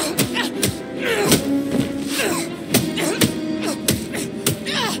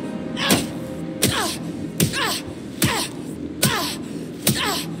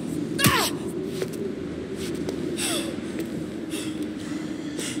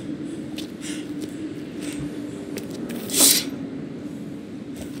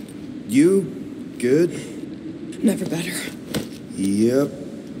 You good? Never better. Yep,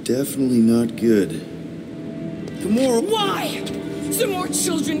 definitely not good. Gamora, why? So more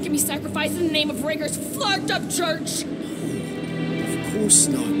children can be sacrificed in the name of Raker's flagged up church? Of course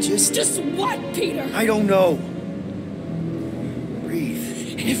not, Just what, Peter? I don't know.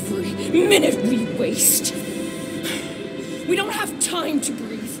 Breathe. Every minute we waste. We don't have time to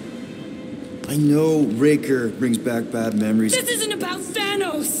breathe. I know Raker brings back bad memories. This isn't about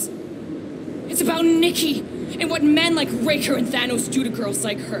Thanos. It's about Nikki and what men like Raker and Thanos do to girls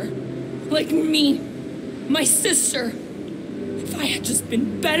like her. Like me. My sister. If I had just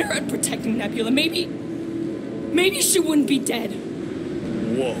been better at protecting Nebula, maybe she wouldn't be dead.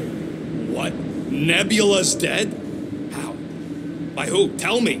 Whoa. What? Nebula's dead? How? By who?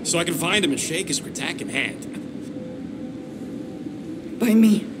 Tell me, so I can find him and shake his Kratak in hand. By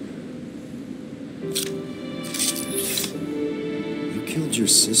me. You killed your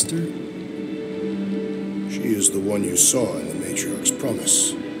sister? She is the one you saw in the Matriarch's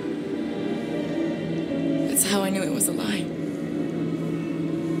promise. That's how I knew it was a lie.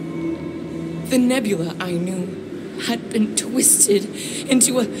 The Nebula I knew had been twisted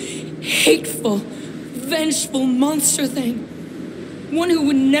into a hateful, vengeful monster thing. One who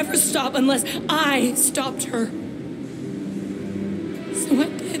would never stop unless I stopped her. So I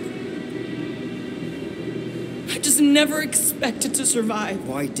did. I just never expected to survive.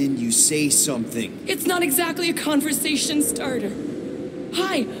 Why didn't you say something? It's not exactly a conversation starter.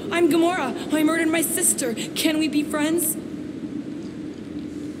 Hi, I'm Gamora. I murdered my sister. Can we be friends?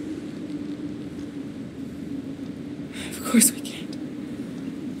 Of course we can't.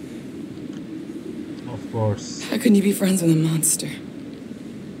 Of course. How can you be friends with a monster?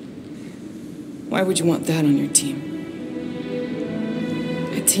 Why would you want that on your team?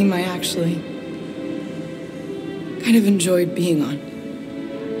 A team I actually kind of enjoyed being on,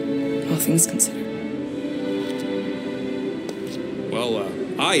 all things considered. Well,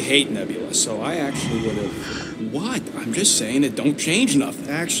 I hate Nebula, so I actually would have... What? I'm just saying it don't change nothing.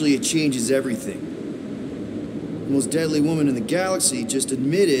 Actually, it changes everything. The most deadly woman in the galaxy just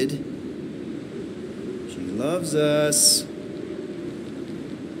admitted she loves us.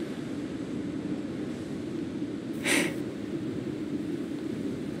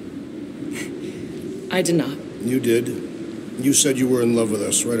 I did not. You did. You said you were in love with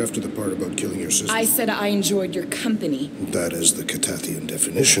us right after the part about killing your sister. I said I enjoyed your company. That is the Catathian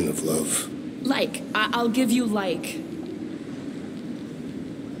definition of love. Like, I'll give you like.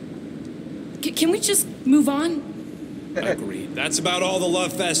 Can we just move on? Agreed. That's about all the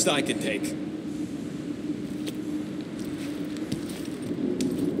love fest I can take.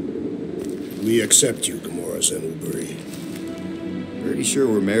 We accept you, Gamora Zenuburi. Pretty sure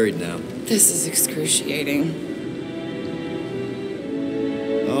we're married now. This is excruciating.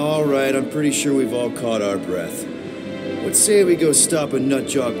 All right, I'm pretty sure we've all caught our breath. Let's say we go stop a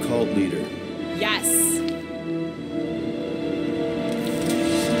nutjob cult leader. Yes.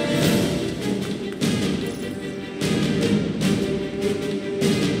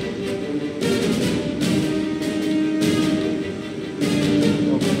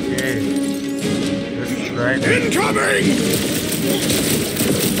 Incoming!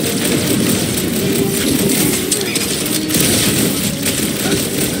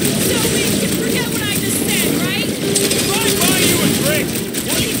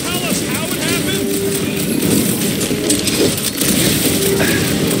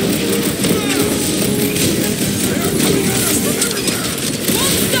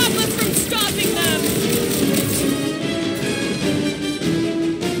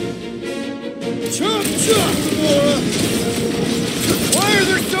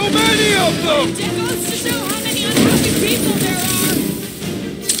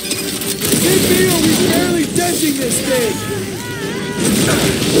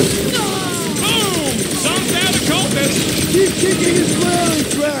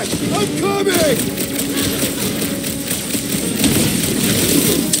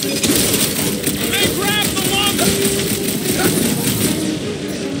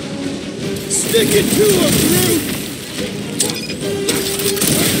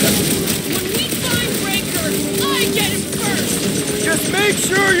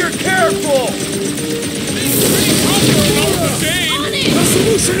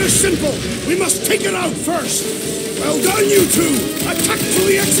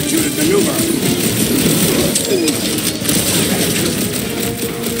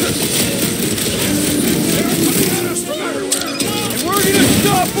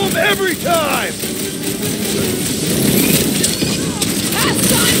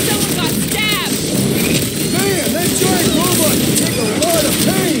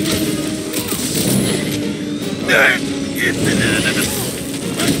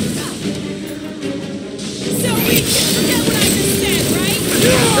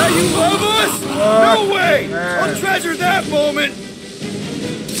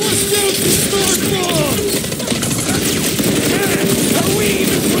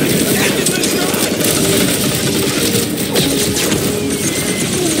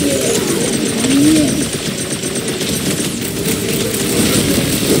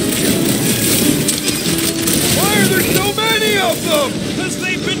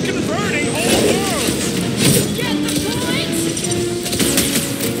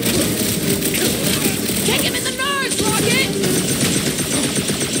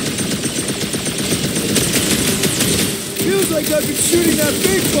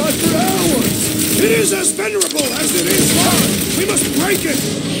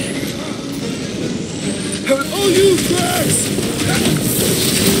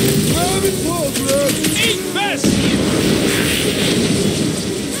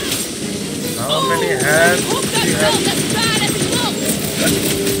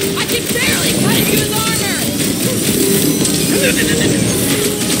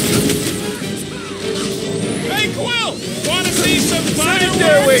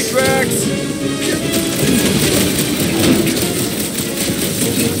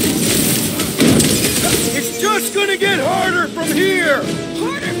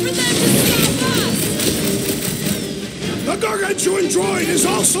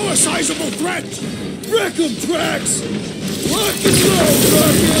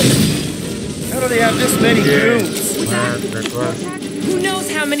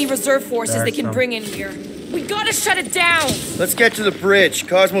 Forces they can bring in here. We gotta shut it down! Let's get to the bridge.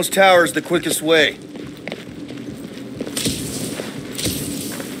 Cosmos Tower is the quickest way.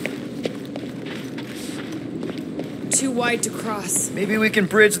 Too wide to cross. Maybe we can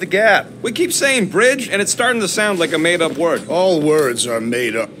bridge the gap. We keep saying bridge, and it's starting to sound like a made-up word. All words are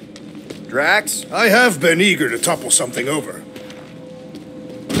made up. Drax? I have been eager to topple something over.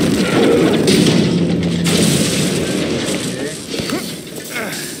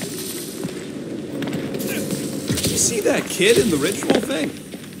 That kid in the ritual thing?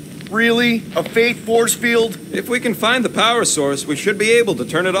 Really? A faith force field? If we can find the power source, we should be able to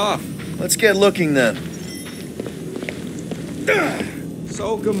turn it off. Let's get looking then.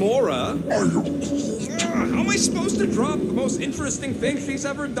 So, Gamora, how am I supposed to drop the most interesting thing she's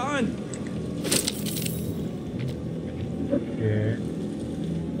ever done? Okay.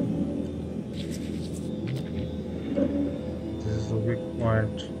 This is a weak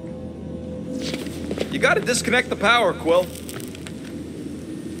point. You gotta disconnect the power, Quill.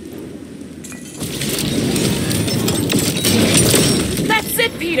 That's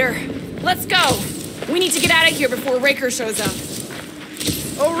it, Peter. Let's go. We need to get out of here before Raker shows up.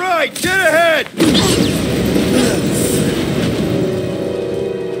 All right, get ahead!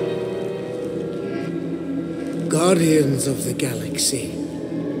 Guardians of the Galaxy.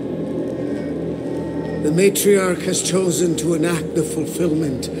 The Matriarch has chosen to enact the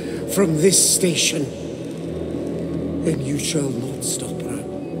fulfillment from this station. And you shall not stop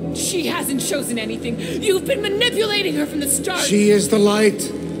her. She hasn't chosen anything. You've been manipulating her from the start. She is the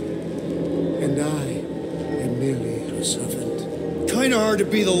light. And I am merely her servant. Kinda hard to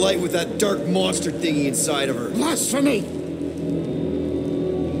be the light with that dark monster thingy inside of her. Blasphemy!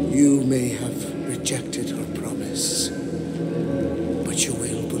 You may have rejected her promise, but you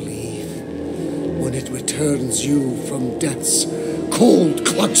will believe when it returns you from death's cold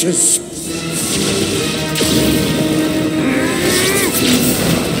clutches.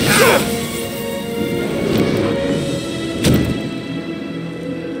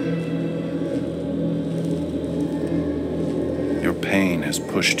 Your pain has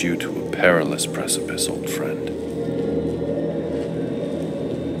pushed you to a perilous precipice, old friend.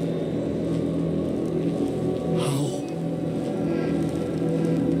 How?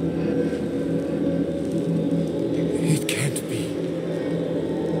 It can't be.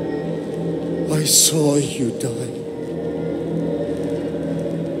 I saw you die.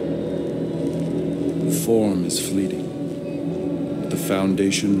 Form is fleeting, but the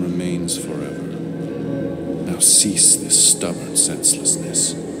foundation remains forever. Now cease this stubborn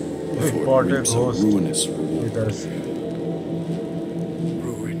senselessness before it reaps a ruinous reward.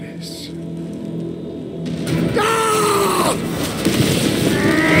 Ruinous.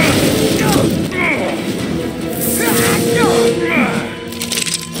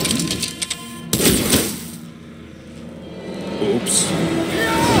 Oops.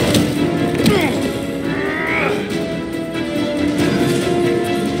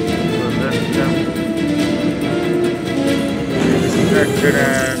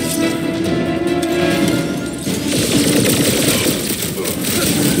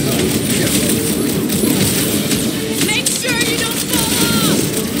 Make sure you don't fall off!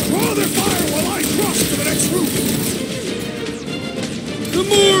 Draw their fire while I cross to the next route!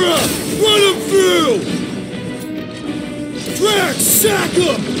 Gamora! Run him through! Drax, sack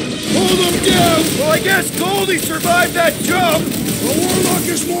him! Hold him down! Well, I guess Goldie survived that jump! The Warlock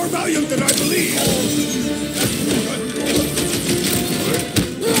is more valiant than I believe!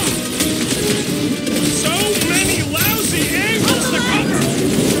 So many lousy angles to cover!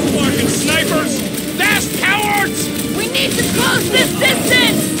 Fucking snipers! Fast cowards! We need to close this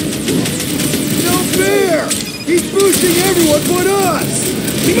distance! No fair! He's boosting everyone but us!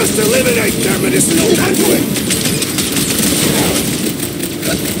 We must eliminate their medicinal conduit!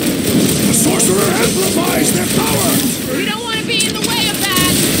 The sorcerer amplifies their power! We don't want to be in the way of that!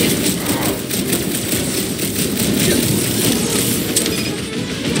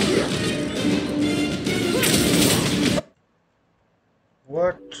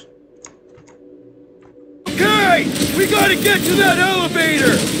 What? Okay! We gotta get to that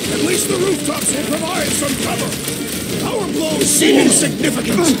elevator! At least the rooftops will provide some cover! Our blows seem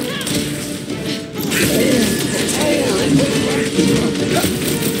insignificant!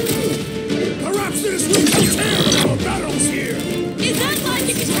 Perhaps this will tear our battles here! Is that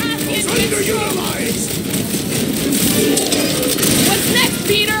logic Cassian? Underutilized! What's next,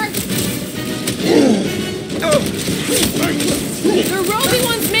 Peter? The roving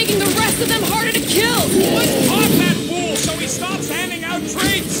one's making the rest of them harder to kill! Let's pop that fool so he stops handing out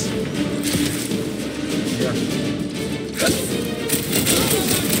traits!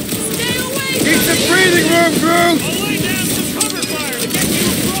 Stay away! Keep the breathing room, Groot! I'll lay down some cover fire to get you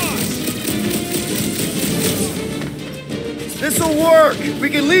across! This'll work! We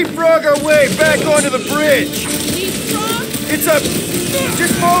can leapfrog our way back onto the bridge! Leapfrog? It's a...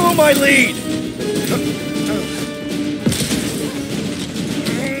 Just follow my lead!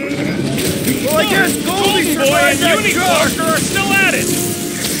 Well, I guess Goldie survived that jump! are still at it!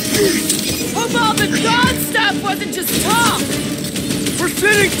 Hope all the dog stuff wasn't just talk! We're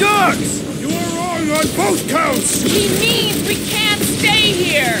sitting ducks! You are wrong on both counts! He means we can't stay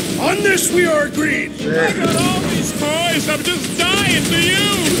here! On this we are agreed! I got all these toys I'm just dying to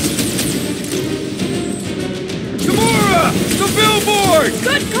use! Tamura! The billboard!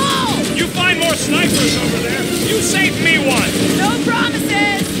 Good call! You find more snipers over there. You save me one. No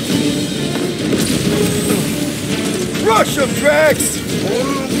promises! Rush them, Drax!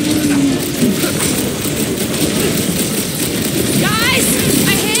 Guys, a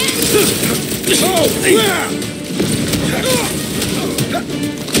hand? Oh, yeah!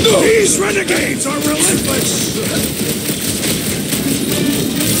 These renegades are relentless!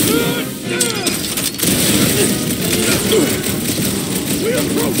 We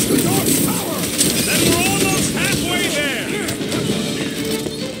approach the Dark Tower! Then we're almost halfway there.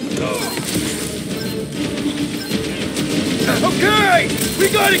 Okay! We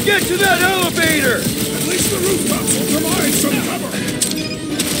gotta get to that elevator! At least the rooftops will provide some cover!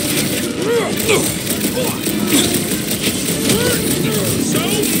 So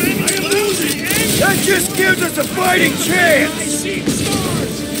many lousy angles! That just gives us a fighting chance! I see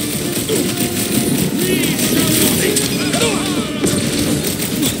stars!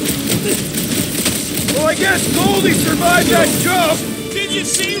 Well, I guess Goldie survived that jump! Did you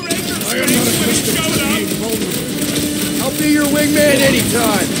see Raker's face when he showed up? I'll be your wingman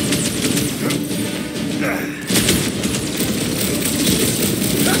anytime!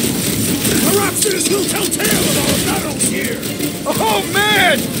 Perhaps this will tell tale of our battles here! Oh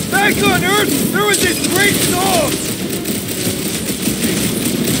man! Back on Earth, there was this great song!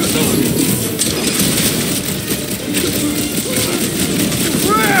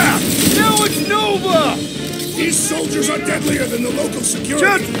 Crap! Now it's Nova! These soldiers are deadlier than the local security!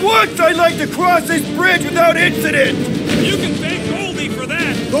 Just once I'd like to cross this bridge without incident! You can thank Goldie for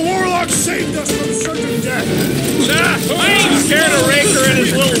that! The Warlock saved us from certain death! Nah, I ain't scared of Raker and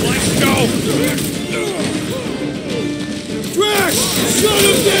his little light go! Drax! Shut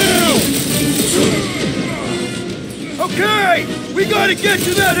him down! Okay! We gotta get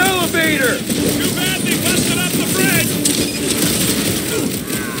to that elevator! Too bad they busted up the bridge!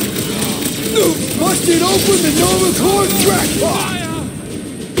 Busted open the Nova Core crackpot!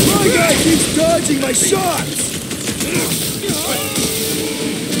 My guy keeps dodging my shots!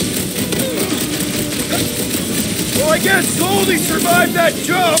 Well, I guess Goldie survived that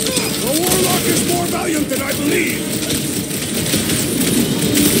jump! The Warlock is more valiant than I believe!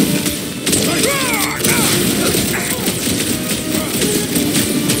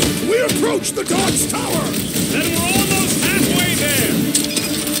 We approach the Dog's Tower! Then we're almost halfway there!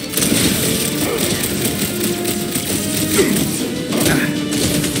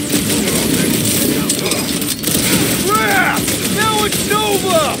 Crap! Now it's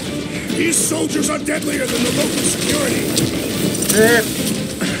Nova! These soldiers are deadlier than the local security!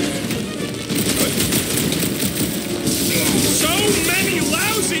 So many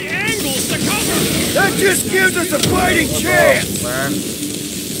lousy angles to cover! That just gives us a fighting chance! Man.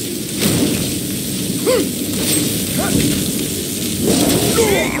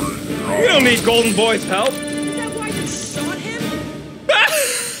 We don't need Golden Boy's help! Is that why you shot him?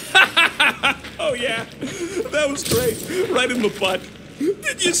 Oh yeah, that was great. Right in the butt.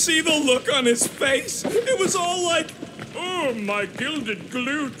 Did you see the look on his face? It was all like, oh, my gilded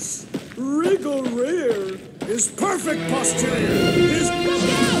glutes. Rigor is perfect posterior! His...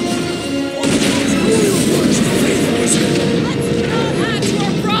 Let's not add to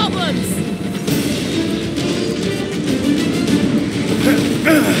our problems!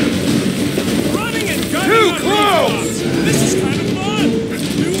 Running and gunning Too on close! rooftops. This is kind of fun!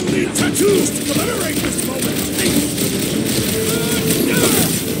 We will need tattoos to commemorate this moment!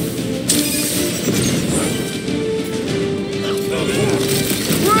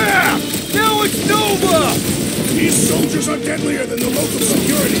 Crap! Now it's Nova! These soldiers are deadlier than the local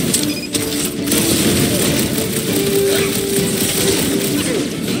security!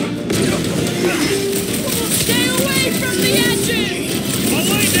 Stay away from the edges! I'll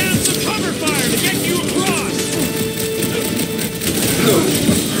lay down some cover fire to get you across!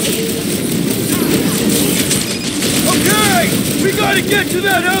 Okay! We gotta get to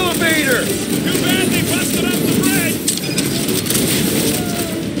that elevator! Too bad they busted up the bridge!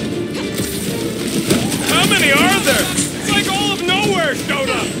 How many are there? It's like all of nowhere showed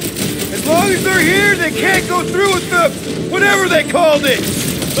up! As long as they're here, they can't go through with the... whatever they called it!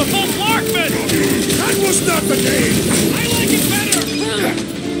 The full Clarkman! That was not the game! I like it better!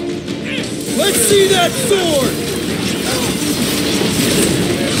 Let's see that sword!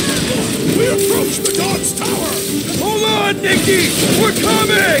 We approach the Dog's Tower! Hold on, Nikki! We're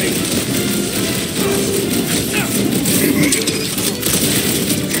coming!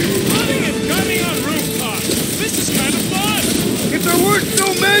 Running and gunning on rooftops! This is kind of fun! If there weren't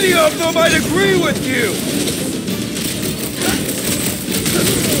so many of them, I'd agree with you!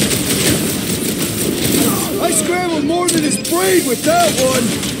 I scrambled more than his brain with that one!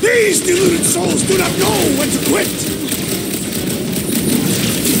 These deluded souls do not know when to quit!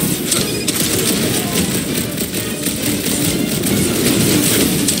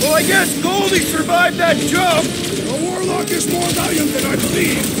 Well, I guess Goldie survived that jump! The warlock is more valiant than I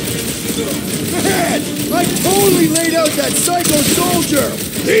believe! Man, I totally laid out that psycho soldier!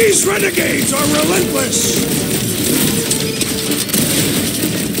 These renegades are relentless!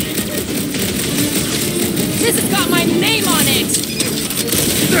 This has got my name on it!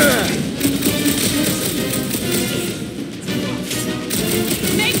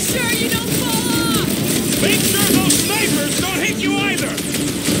 Make sure you don't fall off! Make sure those snipers don't hit you either!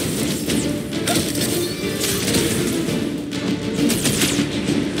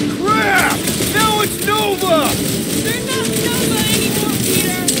 Crap! Now it's Nova! They're not Nova anymore,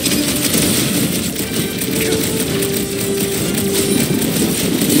 Peter!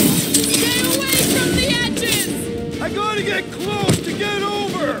 Stay away from the edges! I gotta get close to get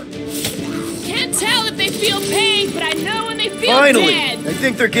over! Can't tell if they feel pain, but I know when they feel Finally! dead! I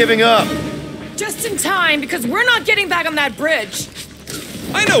think they're giving up. Just in time, because we're not getting back on that bridge.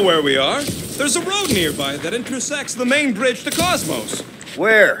 I know where we are. There's a road nearby that intersects the main bridge to Cosmos.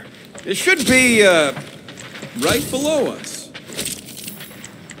 Where? It should be, right below us.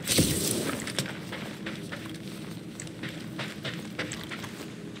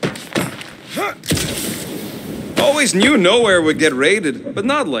 Always knew nowhere would get raided, but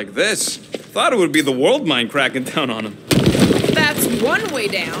not like this. Thought it would be the world mine cracking down on them. That's one way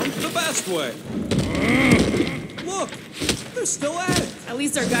down. The best way. Look, they're still at it. At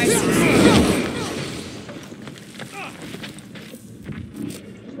least our guys.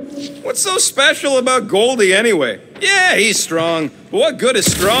 What's so special about Goldie anyway? Yeah, he's strong, but what good is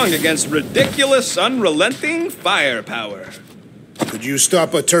strong against ridiculous, unrelenting firepower? Could you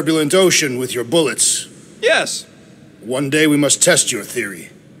stop a turbulent ocean with your bullets? Yes. One day we must test your theory.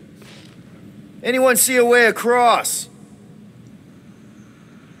 Anyone see a way across?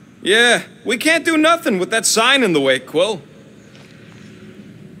 Yeah, we can't do nothing with that sign in the way, Quill.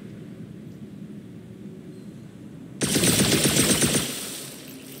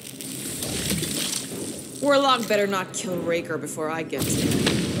 Warlock better not kill Raker before I get to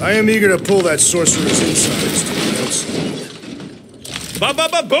him. I am eager to pull that sorcerer's insides to the outside.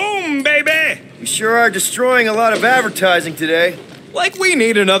 Ba-ba-ba-boom, baby! You sure are destroying a lot of advertising today. Like we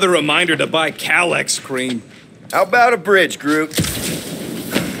need another reminder to buy Calyx cream. How about a bridge, Groot?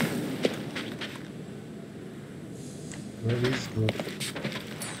 Where is Groot?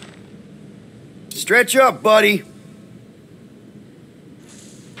 Stretch up, buddy.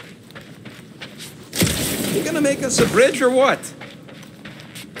 You gonna make us a bridge or what?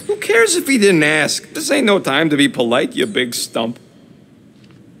 Who cares if he didn't ask? This ain't no time to be polite, you big stump.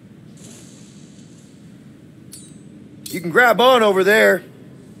 You can grab on over there.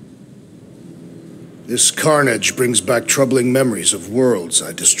 This carnage brings back troubling memories of worlds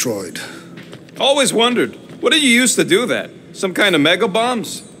I destroyed. Always wondered, what did you use to do that? Some kind of mega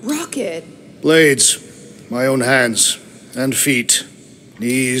bombs? Rocket. Blades, my own hands and feet,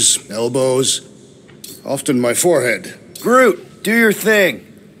 knees, elbows, often my forehead. Groot, do your thing.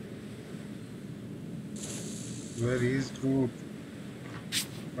 Where is Groot?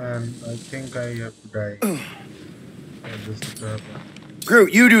 Man, I think I have to die. Just grab him.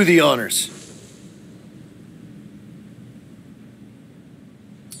 Groot, you do the honors.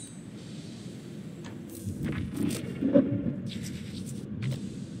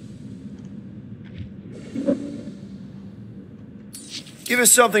 Give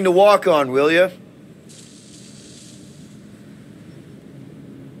us something to walk on, will you?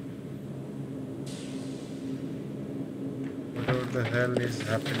 Whatever the hell is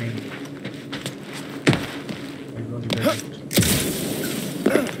happening. I don't get it.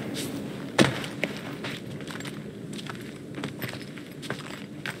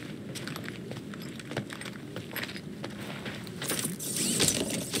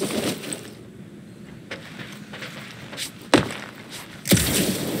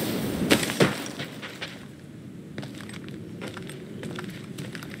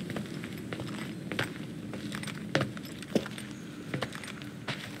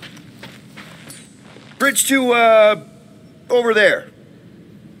 Bridge to, over there.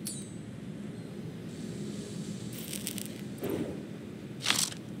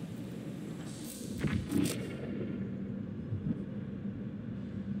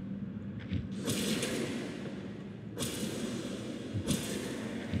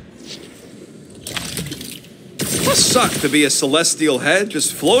 What's suck to be a celestial head,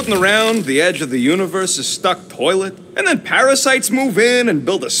 just floating around the edge of the universe's stuck toilet? And then parasites move in and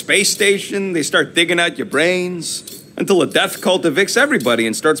build a space station, they start digging out your brains, until a death cult evicts everybody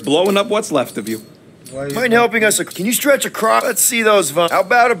and starts blowing up what's left of you. Mind helping us? Can you stretch across? Let's see those vines. How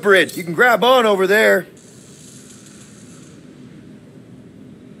about a bridge? You can grab on over there.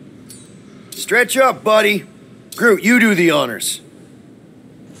 Stretch up, buddy. Groot, you do the honors.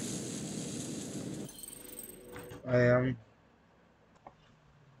 I am.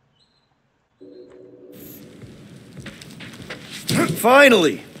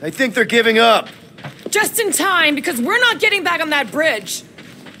 Finally! I think they're giving up. Just in time, because we're not getting back on that bridge.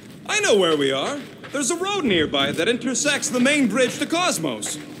 I know where we are. There's a road nearby that intersects the main bridge to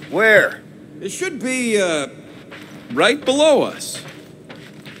Cosmos. Where? It should be, right below us.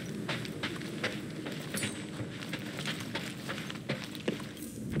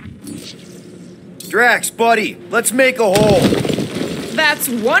 Drax, buddy, let's make a hole. That's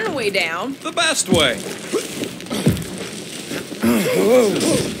one way down. The best way.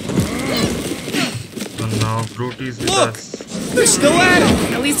 So now Groot is with Look! us. They're still at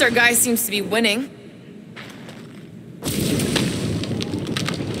it! At least our guy seems to be winning.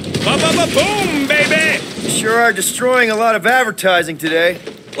 Ba-ba-ba-boom, baby! Sure are destroying a lot of advertising today.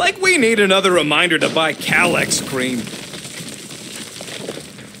 Like we need another reminder to buy Calex cream.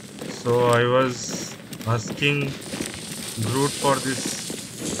 So I was asking Groot for this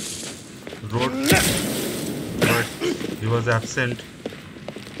road, but he was absent.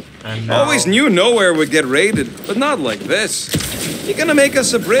 And now Always knew nowhere would get raided, but not like this. You gonna make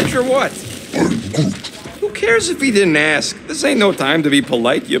us a bridge or what? Who cares if he didn't ask? This ain't no time to be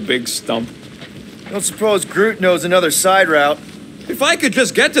polite, you big stump. Don't suppose Groot knows another side route. If I could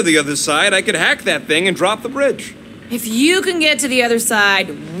just get to the other side, I could hack that thing and drop the bridge. If you can get to the other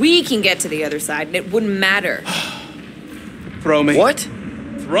side, we can get to the other side, and it wouldn't matter. Throw me. What?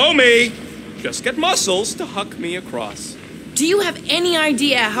 Throw me! Just get muscles to huck me across. Do you have any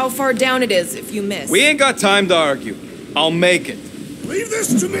idea how far down it is if you miss? We ain't got time to argue. I'll make it. Leave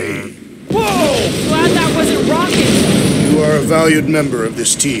this to me! Whoa! Glad that wasn't rocket. You are a valued member of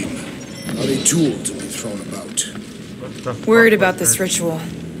this team. Not a tool to be thrown about. Worried about this ritual.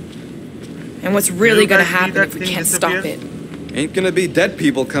 And what's really gonna happen if we can't stop it. Ain't gonna be dead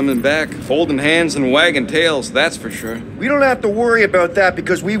people coming back, holding hands and wagging tails, that's for sure. We don't have to worry about that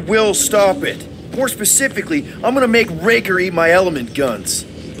because we will stop it. More specifically, I'm gonna make Raker eat my element guns.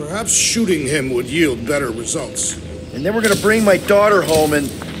 Perhaps shooting him would yield better results. And then we're gonna bring my daughter home, and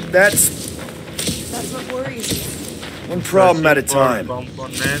that's what worries me. one problem at a time.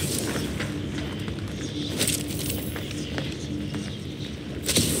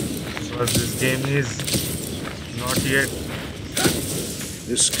 Because this game is not yet.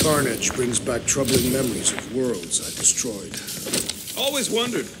 This carnage brings back troubling memories of worlds I destroyed. Always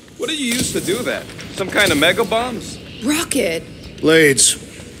wondered, what did you use to do that? Some kind of mega bombs? Rocket. Blades,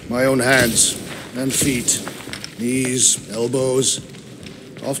 my own hands and feet, knees, elbows,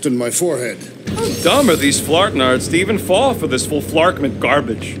 often my forehead. How dumb are these flartnards to even fall for this full flarkment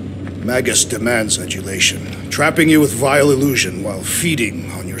garbage? Magus demands adulation, trapping you with vile illusion while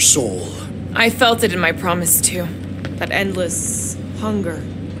feeding on your soul. I felt it in my promise too. That endless hunger.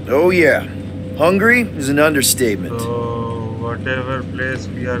 Oh yeah. Hungry is an understatement. So whatever place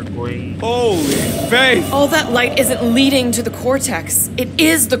we are going. Holy faith! All that light isn't leading to the cortex. It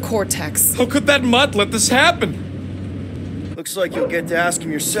is the cortex. How could that mutt let this happen? Looks like you'll get to ask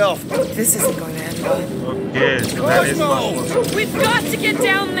him yourself. This isn't going to end well. Okay, so that is possible. We've got to get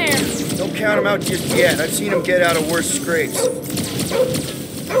down there. Don't count him out just yet. I've seen him get out of worse scrapes.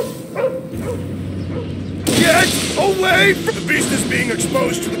 Get away from the beast is being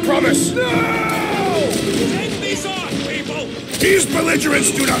exposed to the promise. No! Take these off, people! These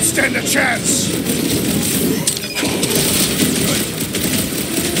belligerents do not stand a chance.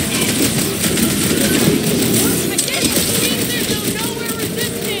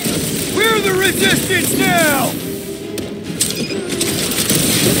 We're the resistance now!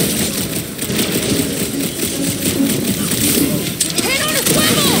 Hit on a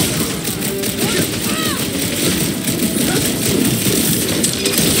swivel!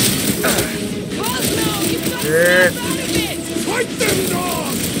 Cosmo, you've got to snap out of it! Fight them,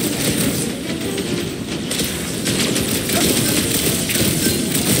 dog!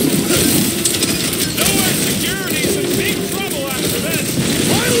 Nowhere security's in big trouble after this!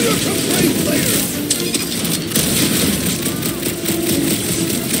 File your complaint later!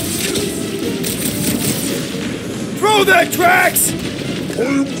 Throw that, Drax!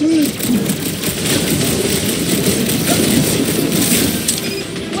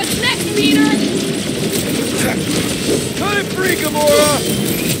 What's next, Peter? free, Gamora!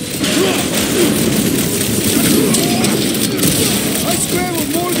 I scrambled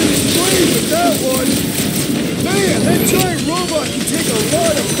more than his brain with that one. Man, that giant robot can take a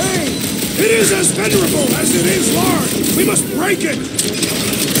lot of pain. It is as venerable as it is large. We must break it.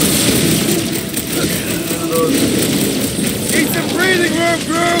 Need some breathing room,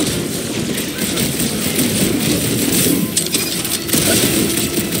 Groot.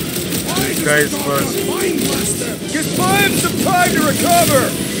 Guys first. Just buy him some time to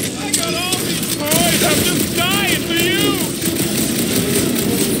recover. I got all these toys. I'm just dying for you.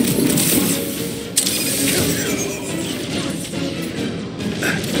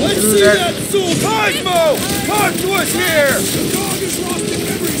 Let's see that soul. Cosmo! Talk to us here! The dog is lost in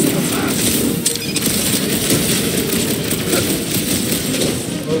memories of the past.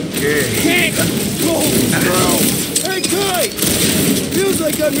 Okay. Hang tight! Feels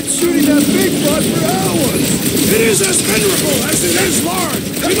like I've been shooting that big bot for hours! It is as venerable as it is large!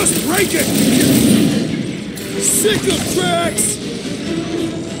 We must break it! Sick of tracks!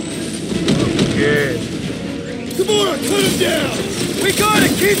 Okay. Come on, cut him down! We gotta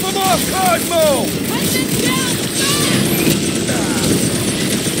keep him off Cosmo! Cut him down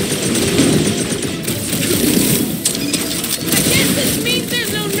I guess this means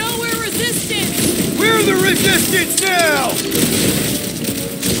there's no nowhere resistance! We're the resistance now!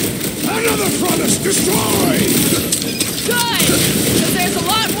 Another promise destroyed! Good! Because there's a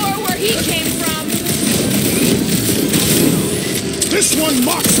lot more where he came from. This one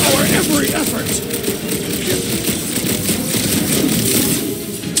mocks our every effort!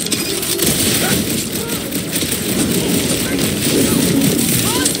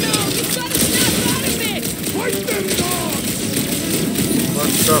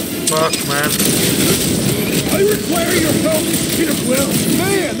 Fuck, man. I require your help, Peter Quill.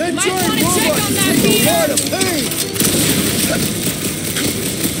 Man, that giant robot can take a lot of pain.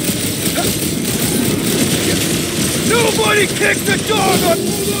 Nobody kick the dog up!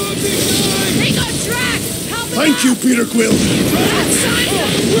 They got Drax! Help him Thank out. you, Peter Quill. That's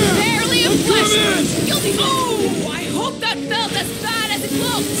barely a flesh. You'll be. Oh, I hope that felt as bad as it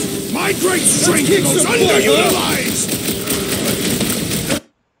looked. My great strength goes underutilized.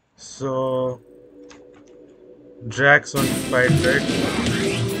 So, Drax on fight, right?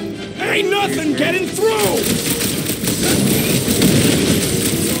 Ain't nothing getting through!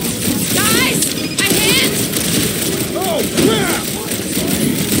 Guys, a hand? Oh, crap!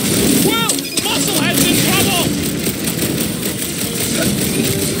 Well, Musclehead's in trouble.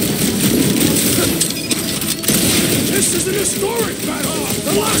 This is an historic battle!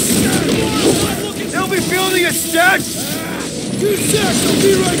 The last stand! They'll be building a statue! 2 seconds, I'll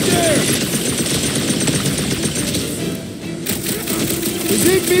be right there! Is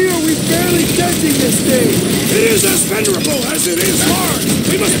it me or are we barely denting this thing? It is as venerable as it is hard!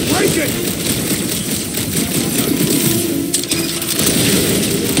 We must break it!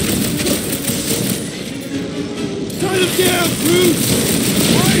 Cut him down, Groot!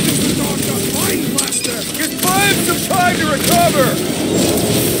 Why does the dog got Mind Blaster? Just buy him some time to recover!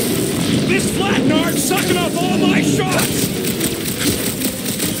 This flat nard's sucking up all my shots.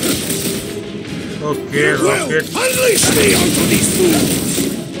 Okay, Rocket. Unleash me onto these fools!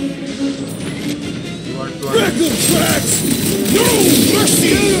 You want to Wreck them, Drax! No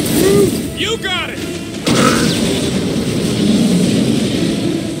mercy! Groot! You got it.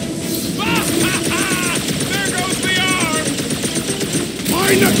 There goes the arm. My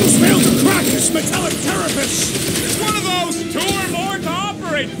knuckles failed to crack this metallic carapace! It's one of those 2 or more to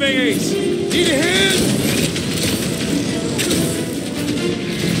operate thingies. Need a hand?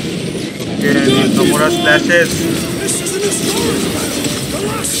 Okay, Gamora splashes. This is an historic battle! The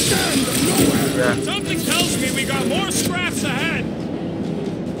last stand of nowhere! Yeah. Something tells me we got more scraps ahead.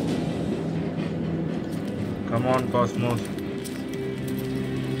 Come on, Cosmos.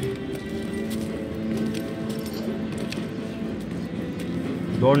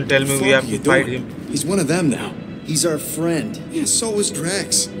 Don't tell me we have to fight him. He's one of them now. He's our friend. Yeah, so was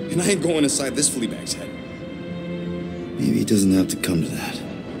Drax. And I ain't going inside this fleabag's head. Maybe it doesn't have to come to that.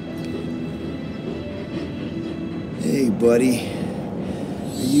 Hey, buddy.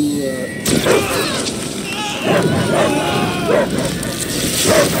 Are you,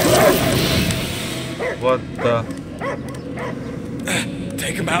 What the?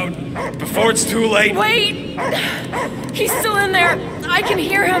 Take him out before it's too late. Wait! He's still in there. I can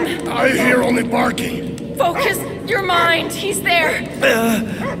hear him. I hear only barking. Focus your mind. He's there.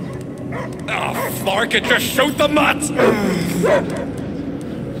 Oh, Flark it, just shoot the mutts!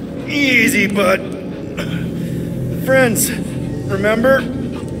 Easy, bud. Friends, remember?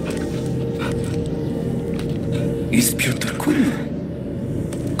 is Peter Quill.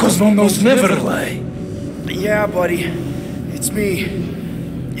 Cosmo knows never lie. Yeah, buddy. It's me.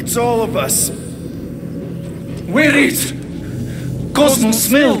 It's all of us. Where is Cosmo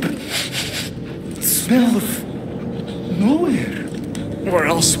smelled? Smell of nowhere. Where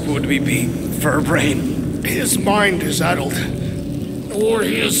else would we be, Furbrain? His mind is addled. Or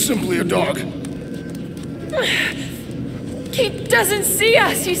he is simply a dog. He doesn't see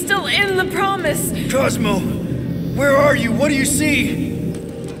us. He's still in the promise. Cosmo, where are you? What do you see?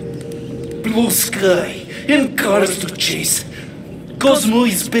 Blue sky and cars to chase. Cosmo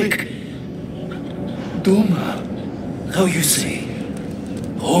is back. Doma, how you say?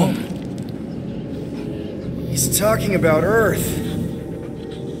 Home. He's talking about Earth.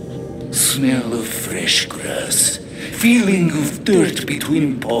 Smell of fresh grass. Feeling of dirt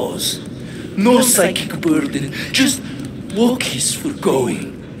between paws. No psychic burden, just walkies for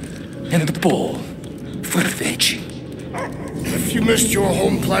going. And the ball for fetching. If you missed your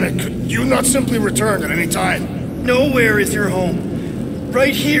home planet, could you not simply return at any time? Nowhere is your home.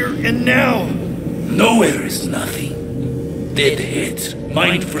 Right here and now. Nowhere is nothing. Deadheads,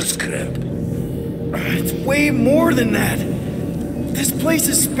 mind for scrap. It's way more than that. This place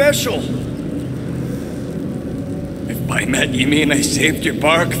is special. If by met you mean I saved your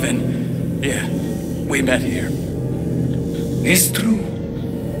bark, then yeah, we met here. It's true.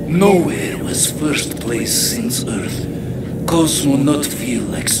 Nowhere was first place since Earth. Cosmo not feel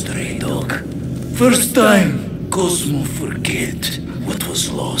like stray dog. First time, Cosmo forget what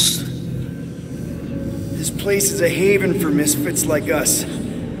was lost. This place is a haven for misfits like us.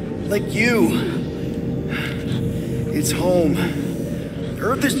 Like you. It's home.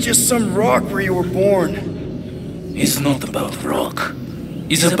 Earth is just some rock where you were born. It's not about rock.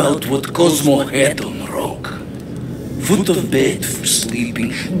 It's about what Cosmo had on rock. Foot of bed for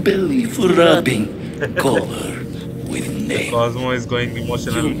sleeping, belly for rubbing, collar with name. Cosmo is going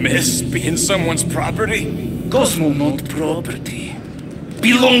emotional. You miss being someone's property? Cosmo not property.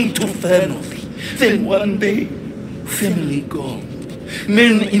 Belong to family. Then one day, family gone.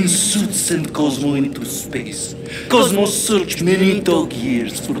 Men in suits sent Cosmo into space. Cosmo searched many dog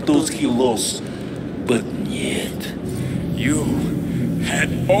years for those he lost. But yet... You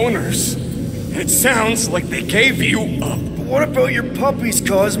had owners. It sounds like they gave you up. But what about your puppies,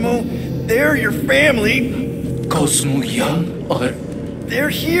 Cosmo? They're your family. Cosmo young or... They're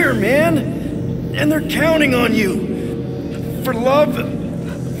here, man. And they're counting on you. For love,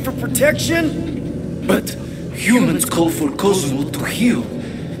 for protection. But humans call for Cosmo to heal.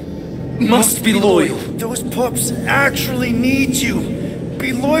 Must be loyal. Those pups actually need you.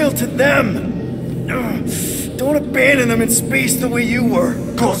 Be loyal to them. Don't abandon them in space the way you were.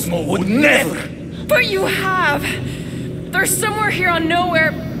 Cosmo would never. But you have. They're somewhere here on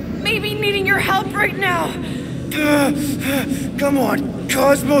Nowhere, maybe needing your help right now. Come on,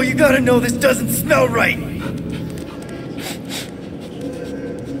 Cosmo, you gotta know this doesn't smell right.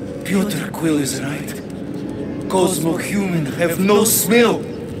 Peter Quill is right. Cosmo human have no smell.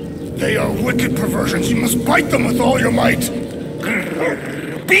 They are wicked perversions. You must bite them with all your might.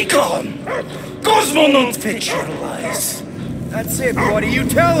 Be gone! Cosmo not fetch your lies. That's it, buddy. You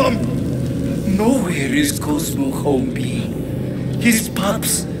tell him. Nowhere is Cosmo home be. His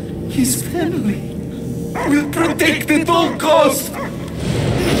pups, his family. Will protect at all costs.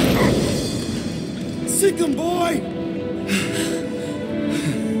 Sick him, boy!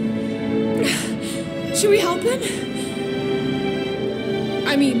 Should we help him?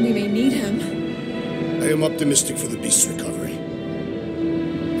 I mean, we may need him. I am optimistic for the beast's recovery.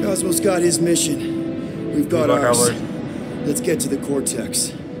 Cosmo's got his mission. We've got ours. ours. Let's get to the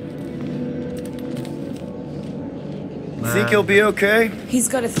Cortex. Think he'll be okay? He's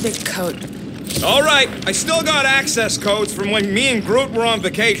got a thick coat. All right, I still got access codes from when me and Groot were on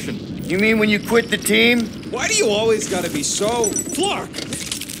vacation. You mean when you quit the team? Why do you always gotta be so... Flark!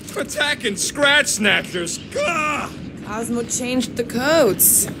 Attacking scratch snatchers. Gah! Cosmo changed the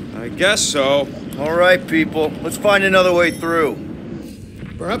codes. I guess so. All right, people. Let's find another way through.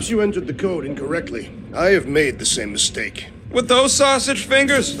 Perhaps you entered the code incorrectly. I have made the same mistake. With those sausage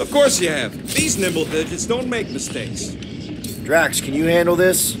fingers? Of course you have. These nimble digits don't make mistakes. Drax, can you handle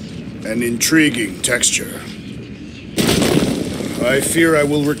this? An intriguing texture. I fear I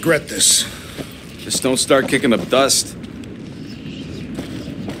will regret this. Just don't start kicking up dust.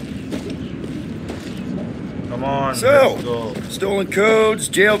 Come on, So, let's go. stolen codes,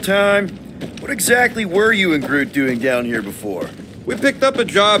 jail time. What exactly were you and Groot doing down here before? We picked up a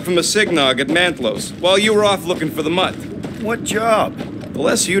job from a Signog at Mantlos while you were off looking for the mutt. What job? The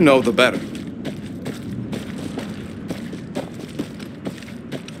less you know, the better.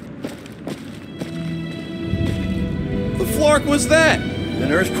 fuck was that?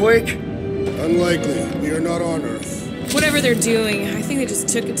 An earthquake? Unlikely. We are not on Earth. Whatever they're doing, I think they just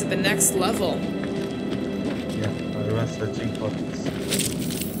took it to the next level. Yeah, I was searching for this.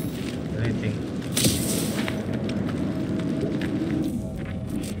 Anything.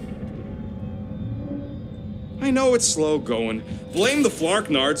 I know it's slow going. Blame the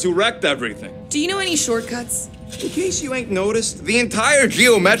Flarknards who wrecked everything. Do you know any shortcuts? In case you ain't noticed, the entire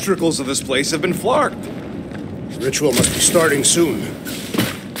geometricals of this place have been flarked. Ritual must be starting soon.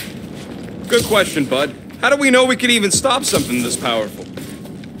 Good question, bud. How do we know we can even stop something this powerful?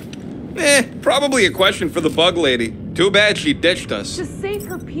 Probably a question for the bug lady. Too bad she ditched us. To save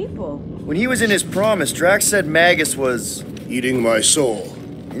her people. When he was in his promise, Drax said Magus was... eating my soul.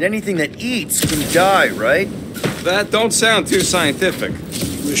 And anything that eats can die, right? That don't sound too scientific.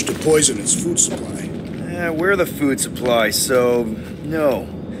 You wish to poison its food supply. We're the food supply, so... no.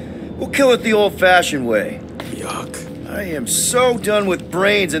 We'll kill it the old-fashioned way. Yuck. I am so done with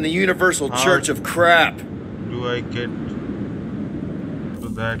brains and the universal church of crap. Do I get to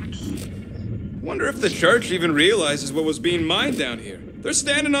that? Wonder if the church even realizes what was being mined down here. They're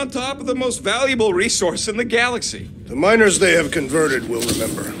standing on top of the most valuable resource in the galaxy. The miners they have converted will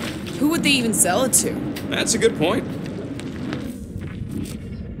remember. Who would they even sell it to? That's a good point.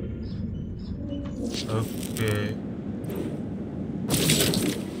 Okay.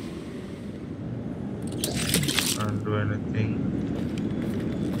 Can't do anything.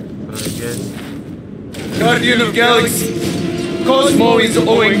 So I guess. Guardian of Galaxy, Cosmo is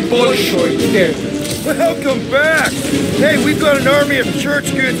owing Bolshoi death. Welcome back! Hey, we've got an army of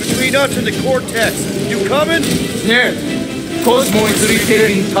church goods between us and the Cortex. You coming? Yeah. Cosmo is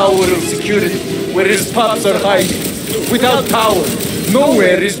retaining Tower of Security, where his pups are hiding. Without Tower,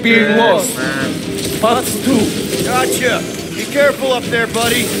 nowhere is being lost. Pups too. Gotcha. Be careful up there,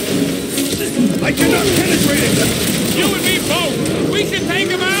 buddy. I cannot penetrate it. You and me both. We can take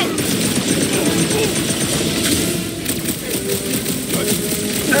him out.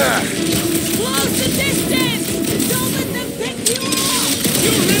 Close the distance! Don't let them pick you off!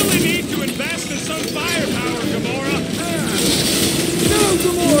 You really need to invest in some firepower, Gamora. No,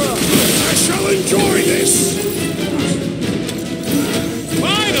 Gamora! I shall enjoy this!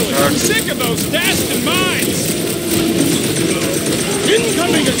 Finally! I'm sick of those Dastan mines!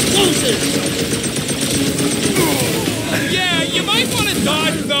 Incoming explosives! Yeah, you might want to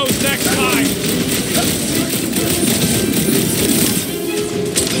dodge those next time.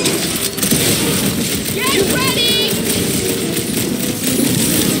 Get ready!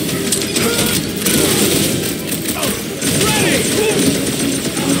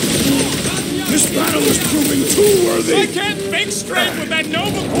 This battle is proving too worthy! I can't think straight with that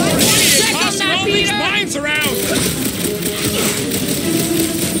Nova Corps idiot tossing all these mines around!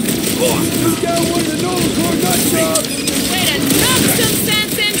 This guy won the Nova Corps nut job! Way to knock some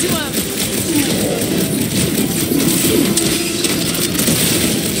sense into him!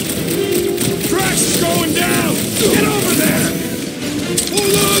 Drax is going down! Get over there!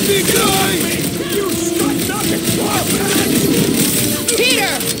 Hold on, big guy! You stuck-knocking swabbags!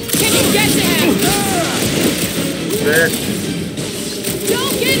 Peter! Can you get to him?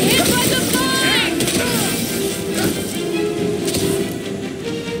 Don't get hit by the mine!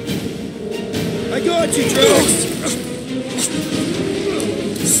 I got you, Drax!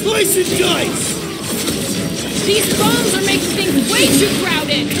 Slice and dice! These bombs are making things way too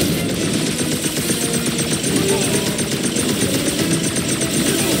crowded!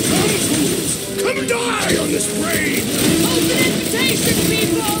 Come die on this brain! Open invitation,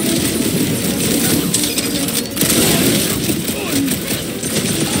 people!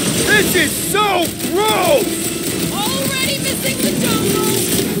 This is so gross! Already missing the jungle!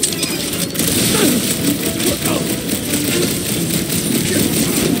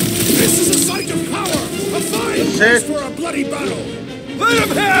 This is a sight of power! A fine place for a bloody battle! Let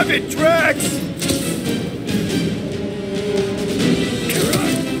him have it, Drax!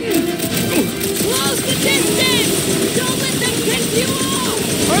 Close the distance! Don't let them pick you off!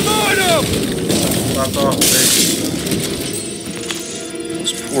 I'm on him! Fuck off, bitch.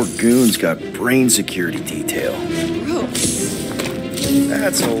 Those poor goons got brain security detail. Gross.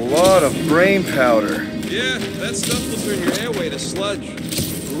 That's a lot of brain powder. Yeah, that stuff will turn your airway to sludge.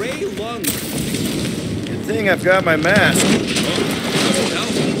 Gray lung. Good thing I've got my mask.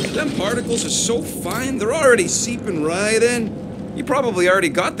 Oh, them particles are so fine, they're already seeping right in. You probably already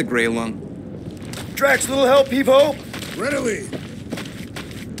got the gray lung. Drax, little help, Peepo? Readily!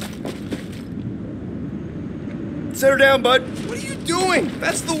 Set her down, bud. What are you doing?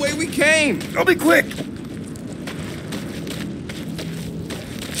 That's the way we came. I'll be quick.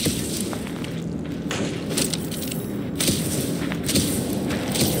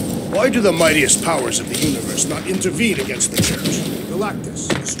 Why do the mightiest powers of the universe not intervene against the Church? Galactus,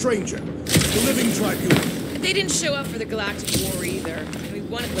 the Stranger, the Living Tribunal. They didn't show up for the Galactic War either, and we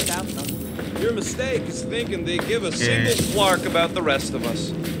won it without them. Your mistake is thinking they give a single flark about the rest of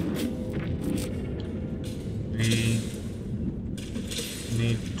us. We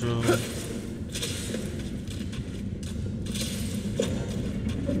need to...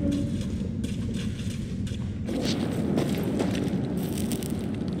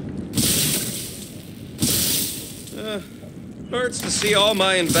 Hurts to see all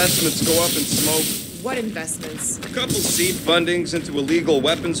my investments go up in smoke. What investments? A couple seed fundings into illegal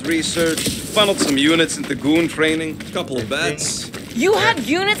weapons research, funneled some units into goon training, a couple of bets. You had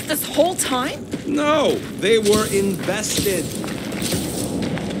units this whole time? No, they were invested.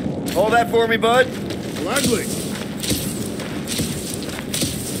 Hold that for me, bud. Gladly.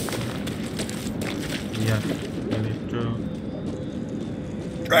 Yeah, we need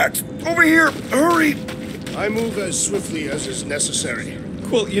to... Drax, over here! Hurry! I move as swiftly as is necessary.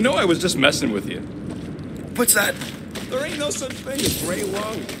 Well, you know I was just messing with you. What's that? There ain't no such thing as gray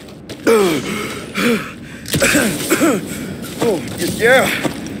lung. Oh, yeah.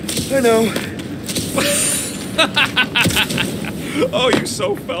 I know. Oh, you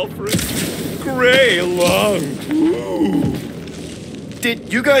so fell for it. Gray lung. Ooh.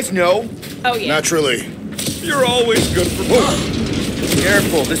 Did you guys know? Oh, yeah. Naturally. You're always good for fun.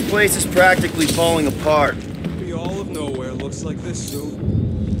 Careful, this place is practically falling apart. Be all of nowhere looks like this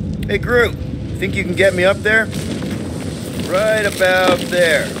soon. Hey, Groot, think you can get me up there? Right about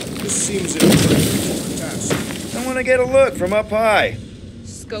there. This seems a task. I want to get a look from up high.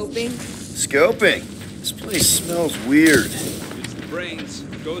 Scoping? Scoping? This place smells weird. It's the brains.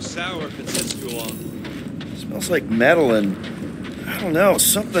 It goes sour if it sits too long. Smells like metal and, I don't know,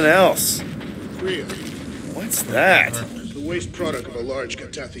 something else. Rhea. What's that? The waste product of a large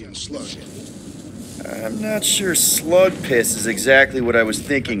Catathian slug. I'm not sure slug piss is exactly what I was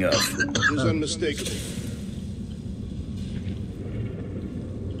thinking of. It is unmistakable.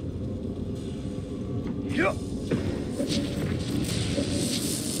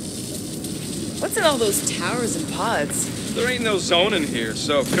 What's in all those towers and pods? There ain't no zone in here,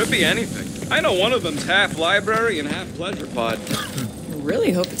 so it could be anything. I know one of them's half library and half pleasure pod. I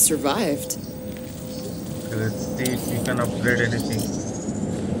really hope it survived. Okay, let's see if we can upgrade anything.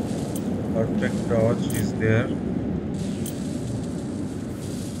 Perfect dodge is there.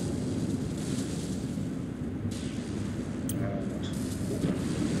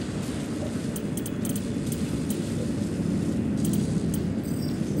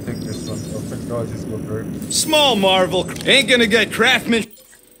 Is good, right? Small marvel. Ain't gonna get craftsman.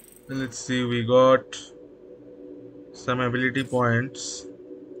 Let's see, we got some ability points.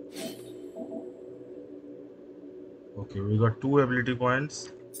 Okay, we got 2 ability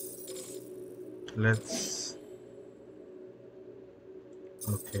points. Let's...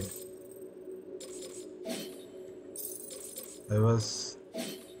 Okay. I was...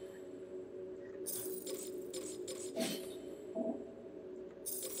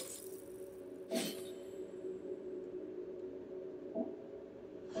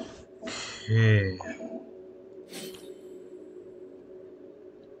 Okay.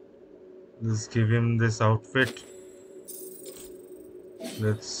 Let's give him this outfit.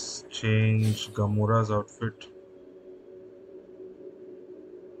 Let's change Gamora's outfit.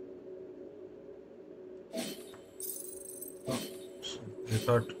 Oh, I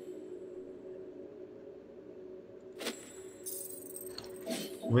thought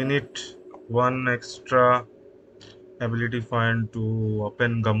we need 1 extra ability point to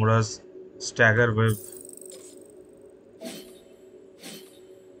open Gamora's stagger web.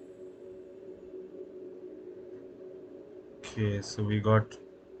 Okay, so we got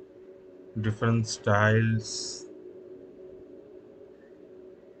different styles.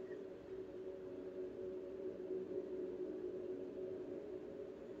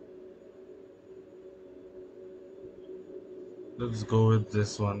 Let's go with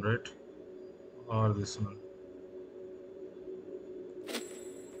this one, right? Or this one.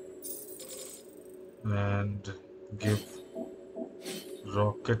 And give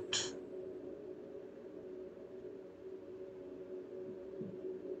rocket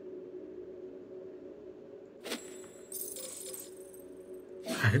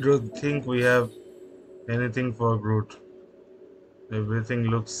I don't think we have anything for Groot. Everything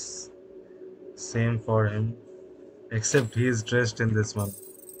looks same for him, except he is dressed in this one.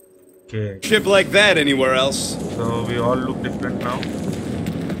 Okay. Ship like that anywhere else. So we all look different now.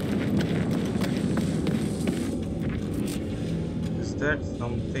 Is that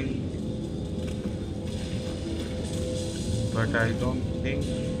something? But I don't think.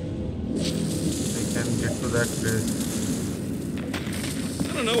 can get to that place.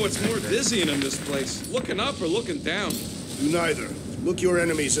 I don't know what's more dizzying in this place, looking up or looking down. Do neither. Look your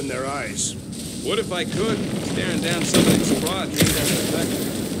enemies in their eyes. What if I could? Staring down somebody's crotch ain't that effective.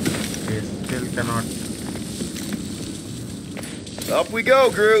 Okay, still cannot. Up we go,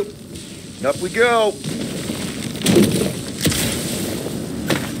 group. Up we go.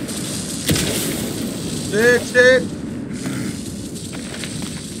 Shit.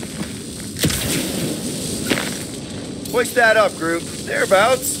 Hoist that up, group.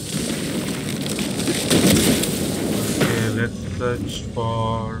 Thereabouts. Okay, let's search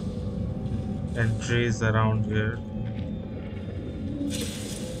for entries around here.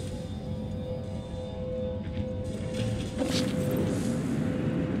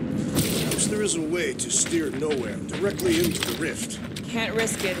 Perhaps there is a way to steer nowhere directly into the rift. Can't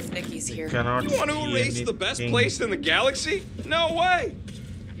risk it if Nikki's here. Cannot You want to see erase the best anything. place in the galaxy? No way!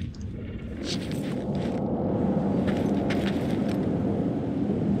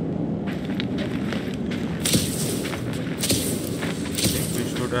 We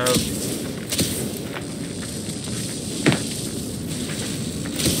should have.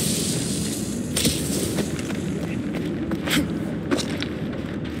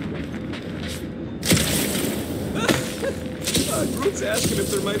 Groot's asking if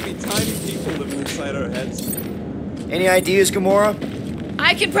there might be tiny people living inside our heads. Any ideas, Gamora?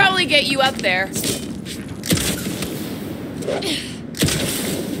 I could probably get you up there.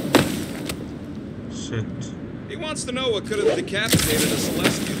 Shit. He wants to know what could have decapitated a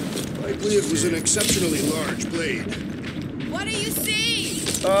Celestial. Likely it was an exceptionally large blade. What do you see?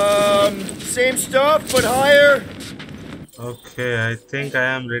 Same stuff, but higher. Okay, I think I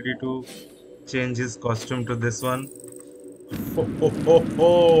am ready to change his costume to this one.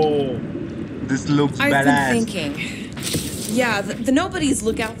 Ho. This looks I've badass. been thinking. Yeah, the nobodies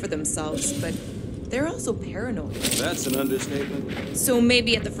look out for themselves, but they're also paranoid. That's an understatement. So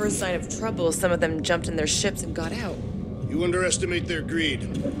maybe at the first sign of trouble, some of them jumped in their ships and got out. You underestimate their greed.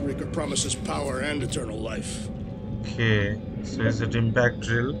 Reaker promises power and eternal life. Okay, so is it impact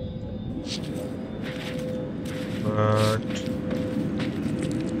drill? But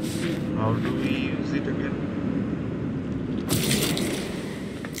how do we use it again?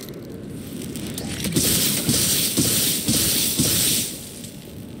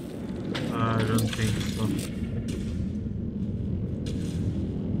 I don't think so.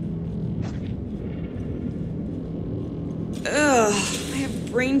 Ugh, I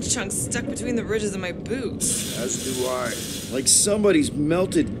have brain chunks stuck between the ridges of my boots. As do I. Like somebody's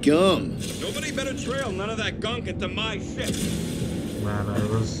melted gum. Nobody better trail none of that gunk into my ship. Man, I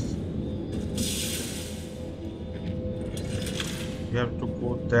was. You have to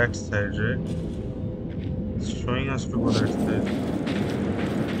go that side, right? It's showing us to go that side.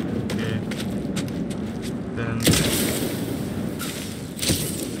 Okay. Then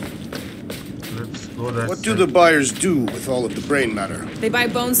let's go that What side. do the buyers do with all of the brain matter? They buy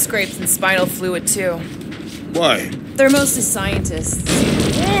bone scrapes and spinal fluid too. Why? They're mostly scientists.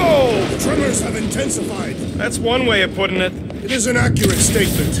 Whoa! The tremors have intensified. That's one way of putting it. It is an accurate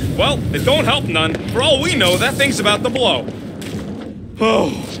statement. Well, it don't help none. For all we know, that thing's about to blow. Oh,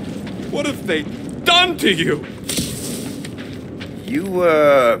 what have they done to you? You,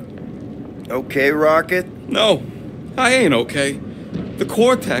 okay, Rocket? No, I ain't okay. The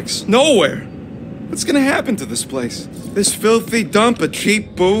Cortex, nowhere. What's gonna happen to this place? This filthy dump of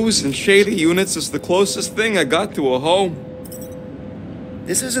cheap booze and shady units is the closest thing I got to a home.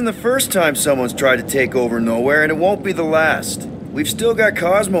 This isn't the first time someone's tried to take over Nowhere, and it won't be the last. We've still got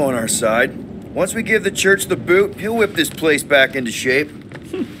Cosmo on our side. Once we give the church the boot, he'll whip this place back into shape.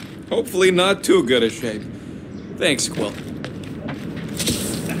 Hopefully not too good a shape. Thanks, Quill.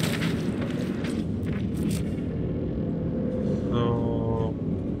 So,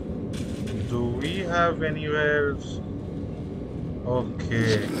 do we have anywhere?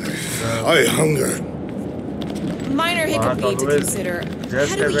 Okay. I hunger. Minor hiccup need to always- consider. just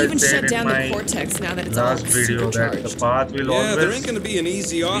How do as we I even said shut in down the my cortex now that it's all last video, that the supercharged? path will Yeah, always there ain't gonna be an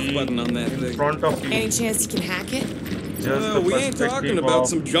easy off button on that in thing. front of you. Any chance you can hack it? Just the We ain't talking perspective about of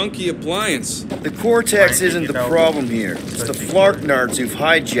some junky appliance. The Cortex Finding isn't it the out problem here. It's the Flarknards who've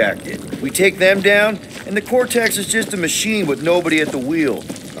hijacked it. We take them down, and the Cortex is just a machine with nobody at the wheel.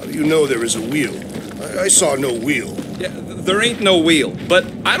 How do you know there is a wheel? I saw no wheel. Yeah, there ain't no wheel. But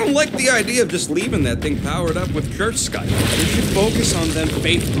I don't like the idea of just leaving that thing powered up with church Skype. We should focus on them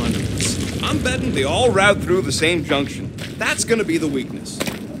faith conduits. I'm betting they all route through the same junction. That's gonna be the weakness. I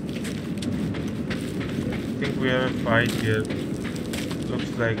think we have a fight here. Looks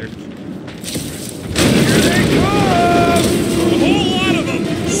like it. A whole lot of them!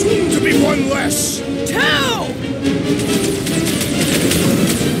 Soon to be less! 2!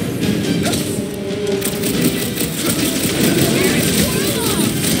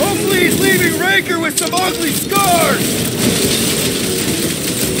 Hopefully he's leaving Raker with some ugly scars!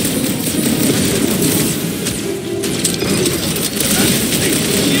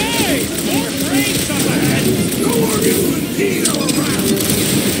 Yay! More brains up ahead! No more you and Pete are around!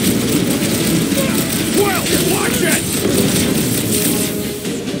 Well, watch it!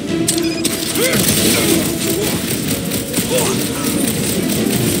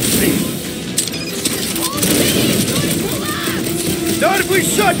 Not if we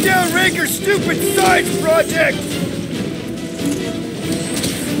shut down Raker's stupid science project!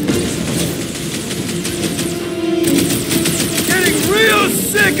 Getting real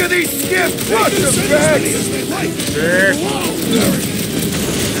sick of these skiff Russian bags!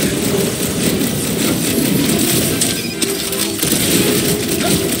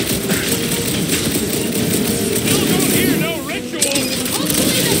 Still don't hear no ritual!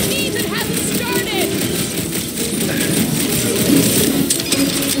 Hopefully that means it hasn't started!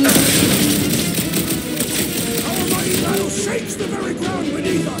 Our mighty battle shakes the very ground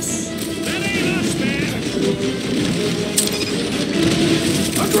beneath us! That ain't us, man!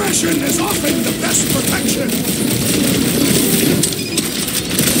 Aggression is often the best protection!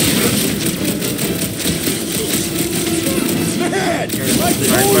 Man! I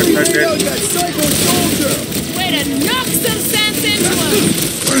totally laid out that psycho soldier! Way to knock some sense into him!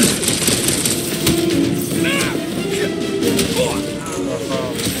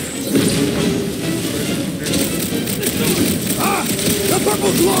 Ah! The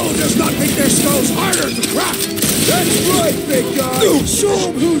purple glow does not make their skulls harder to crack! That's right, big guy! Show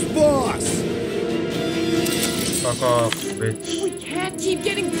him who's boss! Fuck off, bitch. We can't keep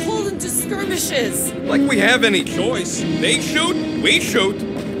getting pulled into skirmishes. Like we have any choice. They shoot, we shoot.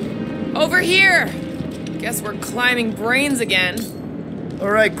 Over here. Guess we're climbing brains again.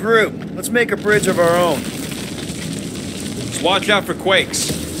 Alright, group. Let's make a bridge of our own. Just watch out for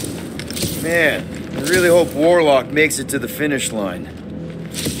quakes. Man, I really hope Warlock makes it to the finish line.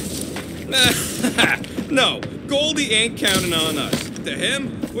 No, Goldie ain't counting on us. To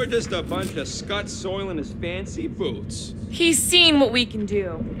him, we're just a bunch of scuts soiling his fancy boots. He's seen what we can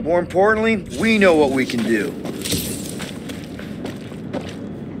do. More importantly, we know what we can do.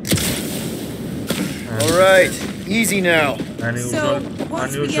 Alright, easy now. So,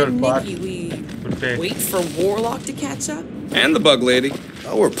 once we get Nikki, we wait for Warlock to catch up? And the bug lady.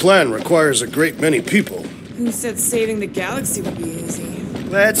 Our plan requires a great many people. Who said saving the galaxy would be easy?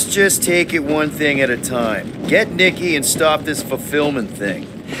 Let's just take it one thing at a time. Get Nikki and stop this fulfillment thing.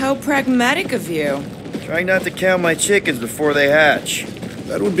 How pragmatic of you. Try not to count my chickens before they hatch.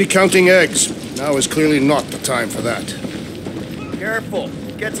 That would be counting eggs. Now is clearly not the time for that. Careful.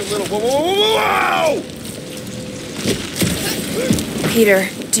 It gets a little... Whoa! Peter,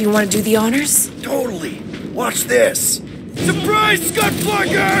 do you want to do the honors? Totally. Watch this. Surprise, Scud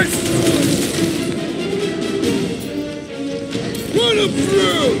Pluggers! Run him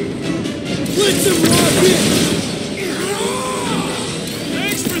through! Blitz him, Rocket!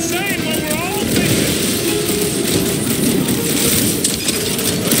 Thanks for saying what we're all thinking!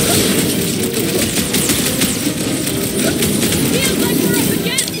 Feels like we're up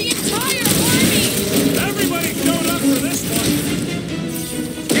against the entire army! Everybody showed up for this one!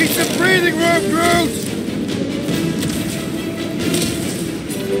 Keep some breathing room, Groot!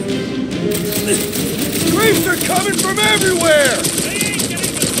 Creeps are coming from everywhere! They ain't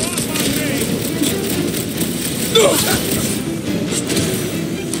getting the drop on me!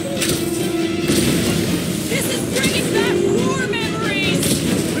 This is bringing back war memories!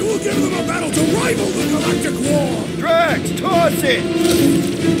 We will give them a battle to rival the Galactic War! Drax, toss it!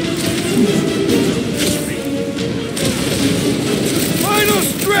 Final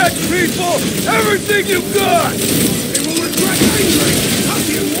stretch, people! Everything you got! They will regret angry,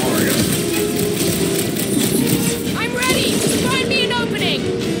 Tuscan warrior! I'm ready! Find me an opening!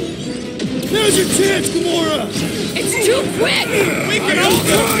 Now's your chance, Gamora! It's too quick! We can hold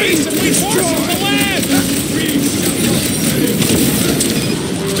the peace if we force them to land!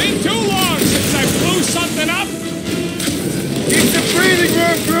 Been too long since I blew something up! Keep the breathing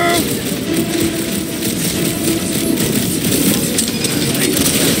room, Groot!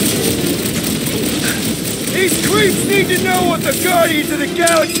 These creeps need to know what the Guardians of the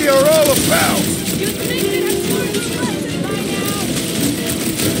Galaxy are all about! You think they'd have learned their lesson by now?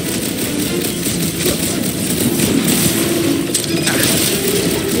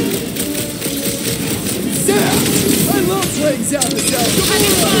 Zap! I love playing Zap the South!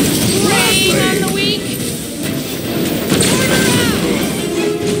 Having fun preying on the weak? Order out!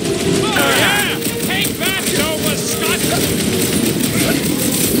 Oh, yeah!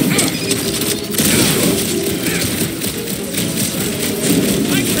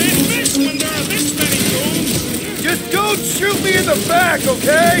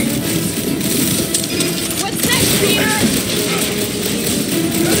 I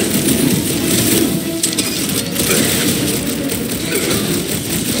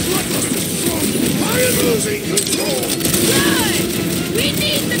am losing control! Run! We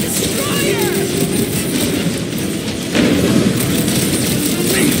need the destroyer!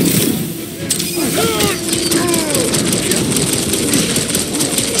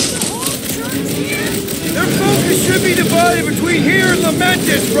 Their focus should be divided between here and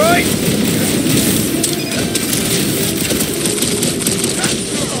Lamentis, right?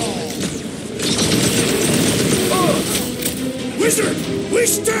 Wizard! We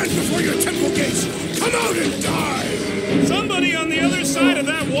stand before your temple gates! Come out and die! Somebody on the other side of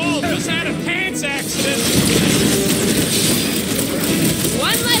that wall just had a pants accident.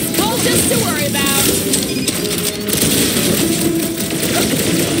 One less cultist to worry about.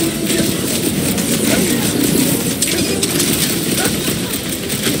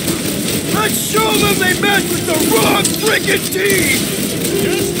 Let's show them they met with the wrong frickin' team!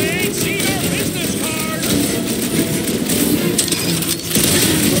 Just they ain't seen our business card.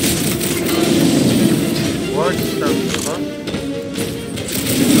 What the fuck?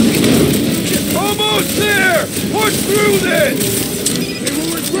 Almost there! Push through this! They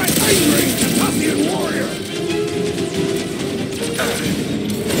will regret angering the Tathian warrior!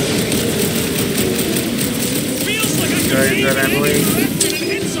 Feels like I could Guys aim are at any annoying. direction and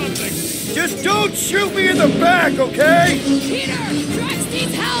hit something. Just don't shoot me in the back, okay? Peter! Drax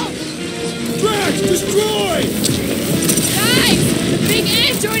needs help! Drax, destroy! Guys! The big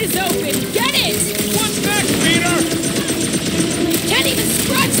android is open! Get it! What's next, Peter? Can't even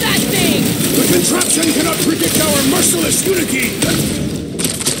scratch that thing! The contraption cannot predict our merciless unity!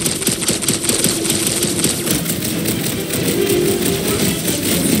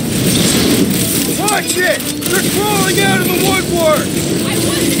 Watch it! They're crawling out of the woodwork! I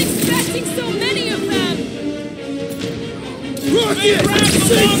wasn't expecting so many of them! Rocket!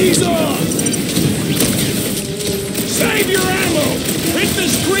 Safety's off! Save your ammo! Hit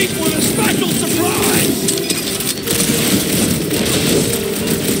this creek with a special surprise!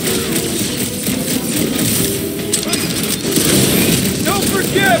 Don't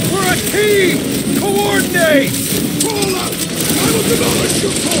forget, we're a team! Coordinate! Pull up! I will demolish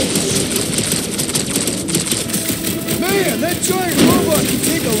your post! Man, that giant robot can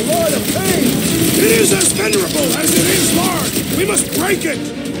take a lot of pain! It is as venerable as it is large! We must break it!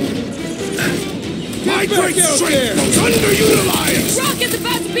 My great strength goes underutilized! Rocket's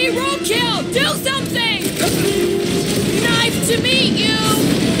about to be roadkill! Do something! Knife to meet you!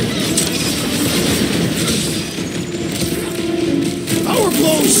 Our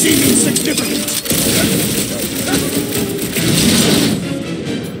blows seem insignificant!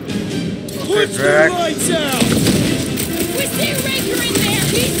 Okay, Drax. Lights out! We see Raker in there!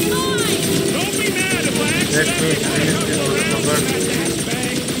 He's mine! Don't be mad if I Let me accidentally finish this cover.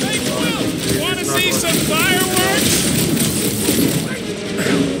 Hey, Quill, want to see some fireworks?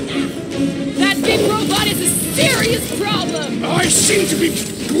 That big robot is a serious problem! I seem to be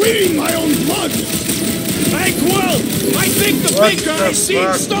bleeding my own blood! Hey, Quill, I think the What big the guy's seen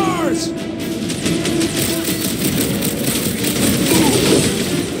fuck? stars!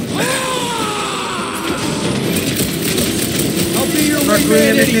 I'll be your Not doing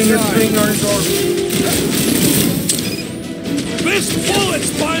wingman anything, it's anytime! doing on its own. This bullet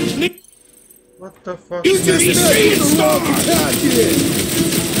sponge needs... What the fuck? You just see stars!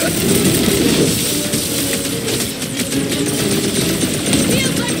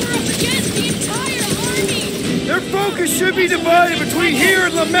 Feels like we're up against the entire army! Their focus should be divided between here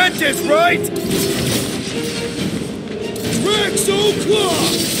and Lamentis, right? Rex O'Claw!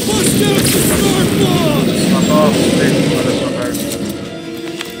 Bust out the star bomb! Fuck off, lady motherfucker.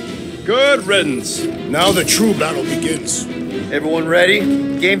 Good riddance. Now the true battle begins. Everyone ready?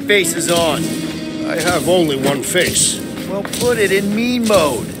 Game face is on. I have only one face. Well, put it in mean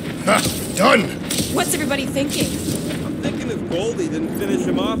mode. Ha! Done! What's everybody thinking? I'm thinking if Goldie didn't finish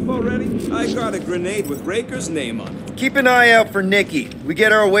him off already, I got a grenade with Raker's name on it. Keep an eye out for Nikki. We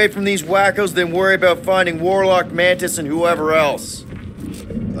get her away from these wackos, then worry about finding Warlock, Mantis, and whoever else.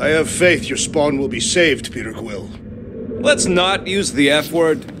 I have faith your spawn will be saved, Peter Quill. Let's not use the F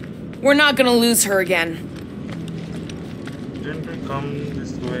word. We're not gonna lose her again. Didn't we come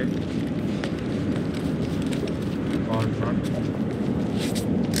this way? Or not?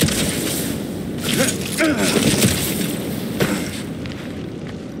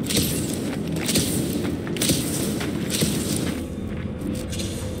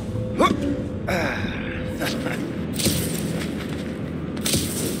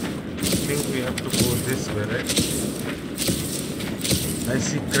 I think we have to go this way, right? I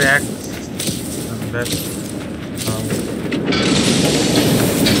see cracks and that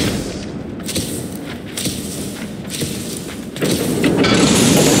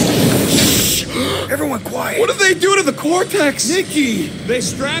Everyone quiet. What did they do to the Cortex? Nikki! They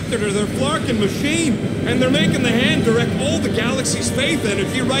strapped her to their Flarkin machine, and they're making the hand direct all the galaxy's faith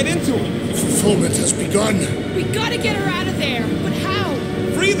energy right into him. Fulfillment has begun. We gotta get her out of there, but how?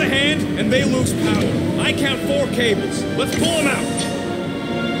 Free the hand, and they lose power. I count 4 cables. Let's pull them out.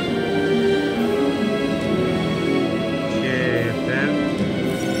 Okay, then.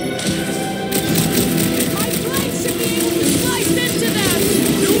 My blade should be able to slice into them!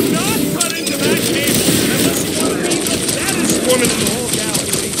 Do not cut into that cable unless you want to be the baddest woman in the whole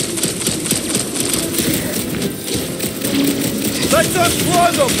galaxy. Let's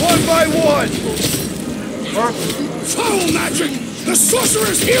unplug them one by one! Foul magic! The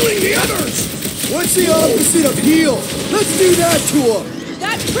sorcerer's healing the others! What's the opposite of heal? Let's do that to him!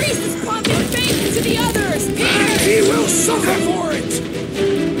 That priest is pumping faith into the others! And he will suffer for it!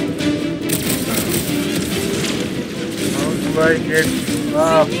 How do I get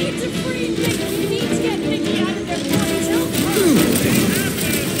up? We need to free Nikki! We need to get Nikki out of there before it kills her!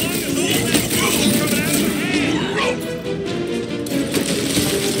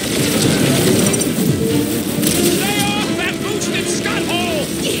 Stay off that boosted scud hole!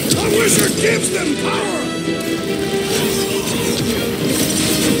 The wizard gives them power!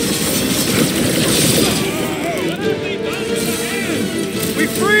 We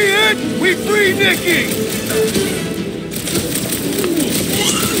free it! We free Nikki!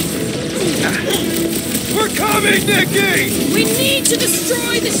 We're coming, Nikki! We need to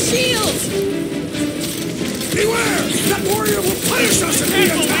destroy the shield! Beware! That warrior will punish us if we I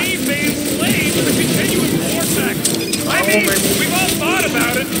can't attack! believe they enslaved the continuous vortex. I mean, we've all thought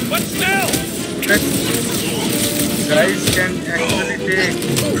about it, but still. Guys can actually take.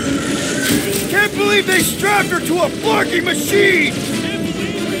 Can't believe they strapped her to a flarking machine!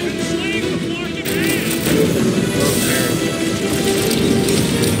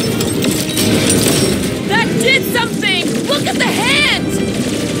 That did something! Look at the hand!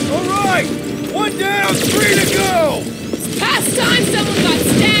 All right! One down, 3 to go! It's past time someone got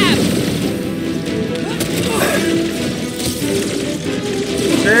stabbed!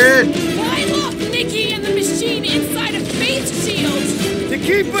 Why lock Nikki and the machine inside a faith shield? To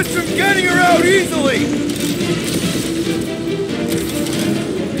keep us from getting her out easily!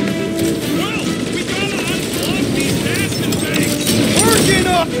 Well, we gotta unplug these nasty things. Working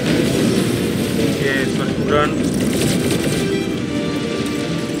up! Okay, so run.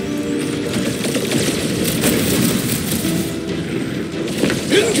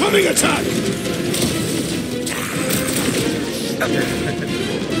 Incoming attack!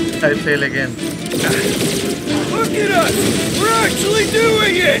 I fail again. Look at us! We're actually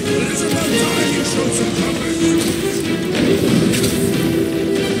doing it! It is about time you showed some promise.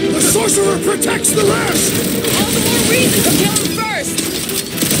 The sorcerer protects the rest! All the more reason to kill him first!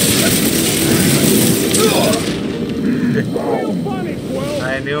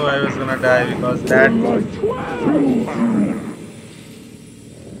 I knew I was gonna die because that.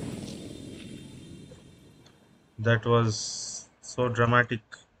 That was so dramatic.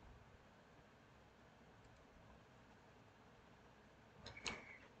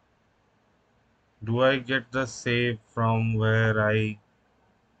 Do I get the save from where I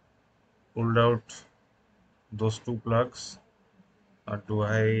pulled out those 2 plugs? Or do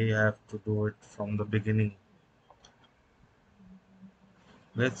I have to do it from the beginning?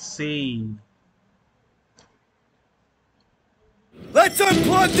 Let's see. Let's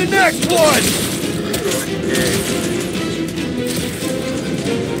unplug the next one!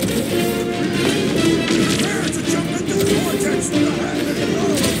 Prepare to jump into the vortex with a hand and a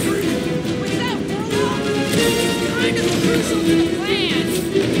roll of free! With that roll-up, it's kind of crucial to the plan!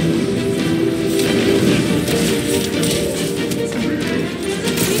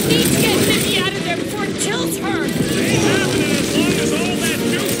 We need to get Nikki out of there before it kills her! It ain't happening as long as all that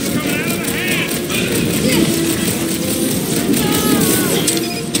juice is coming out of the hand.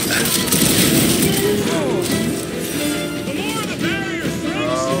 The more the barrier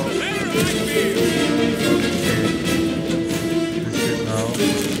shrinks, the better I feel. This is how.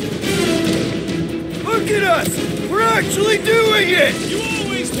 Look at us! We're actually doing it! You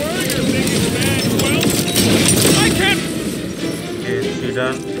always were your biggest bad. Well, I can't. Okay, 3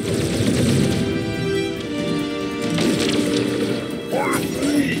 done.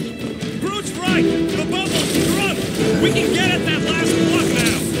 Brute's right. The bubble's drunk. We can get at that last plug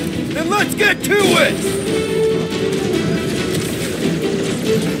now. Then let's get to it!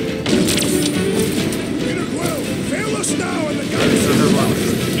 Peter Quill, fail us now and the guys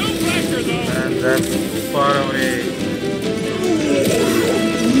No pressure, though. That's far away.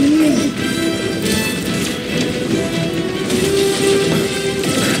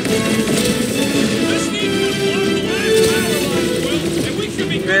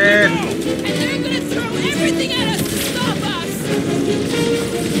 And they're gonna throw everything at us to stop us!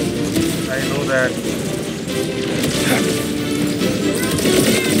 I know that.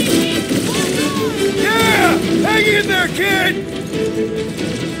 Yeah! Hang in there, kid!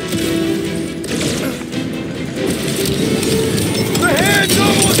 The hand's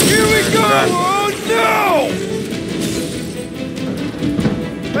almost... Here we go! Oh, no!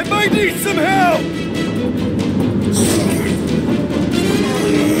 I might need some help!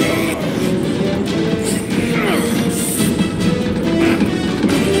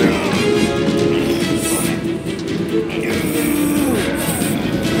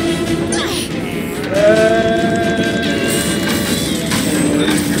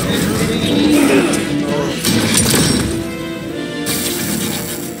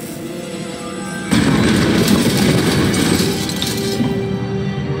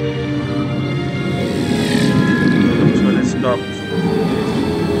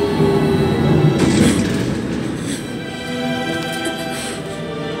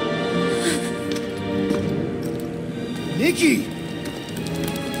 Nikki!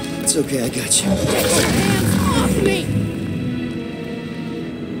 It's okay, I got you. Off me!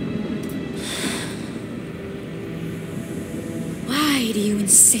 Why do you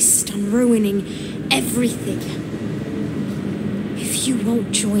insist on ruining everything? If you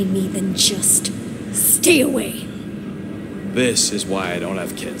won't join me, then just stay away. This is why I don't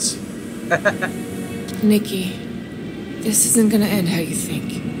have kids. Nikki, this isn't gonna end how you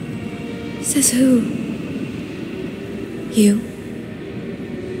think. Says who? You?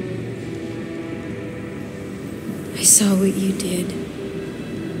 I saw what you did.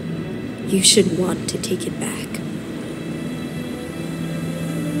 You should want to take it back.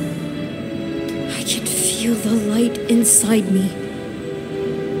 I can feel the light inside me.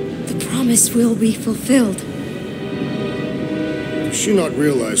 The promise will be fulfilled. Does she not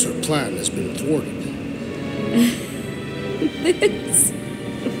realize her plan has been thwarted? This.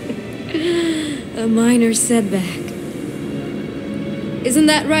 A minor setback. Isn't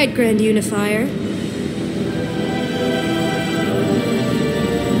that right, Grand Unifier?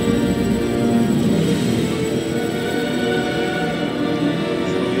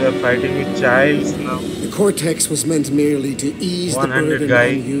 We are fighting with childs now. The cortex was meant merely to ease the burden guy.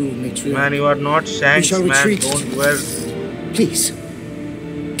 on you, matriarch. Man, you are not Shanks, We shall man. retreat. Don't wear. Please,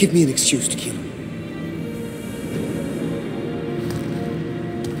 give me an excuse to kill him.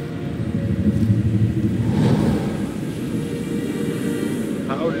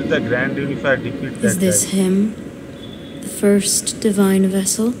 How did the Grand Unifier defeat that Is this guy? him? The first divine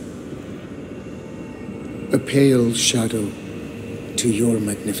vessel? A pale shadow to your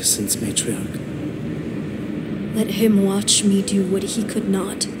magnificence, matriarch. Let him watch me do what he could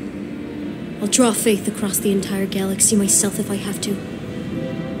not. I'll draw faith across the entire galaxy myself if I have to.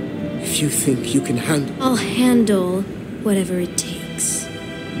 If you think you can handle... I'll handle whatever it takes.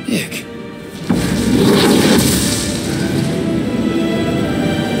 Nick.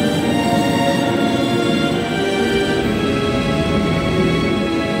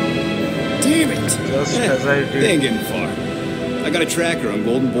 Damn it! Just as I did. They ain't getting far. I got a tracker on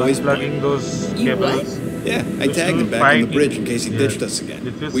Golden Boy's Plugging those cables. Yeah, I tagged him back on the bridge in case he ditched us again.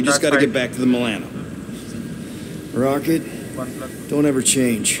 We just gotta get back to the Milano. Rocket, don't ever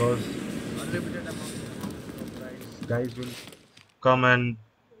change. Guys will come and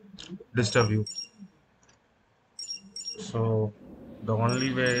disturb you. So the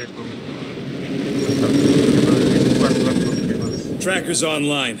only way to unplug those cables. Tracker's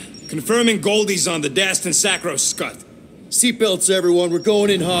online. Confirming Goldie's on the Dastan Sacro Scut. Seatbelts, everyone. We're going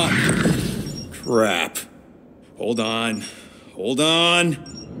in hot. Crap. Hold on. Hold on.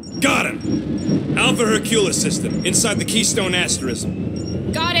 Got him! Alpha Hercules system, inside the Keystone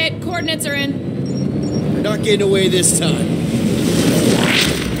Asterism. Got it. Coordinates are in. We're not getting away this time.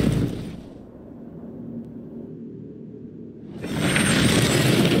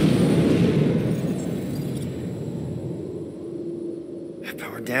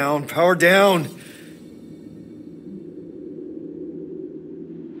 Power down, power down.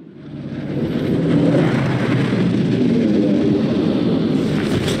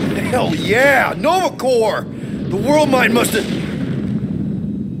 Hell yeah! Nova Corps! The world mind must have...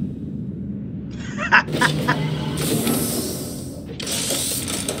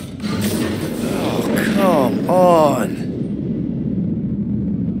 Oh, come on.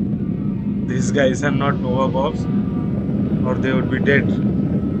 These guys are not Nova Corps, or they would be dead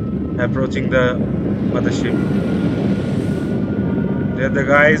approaching the mothership. They're the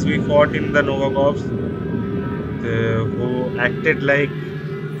guys we fought in the Nova Corps, who acted like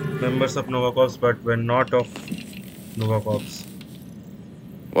members of Nova Corps but were not of Nova Corps.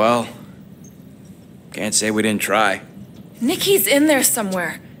 Well, can't say we didn't try. Nikki's in there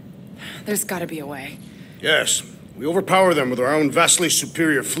somewhere. There's gotta be a way. Yes, we overpower them with our own vastly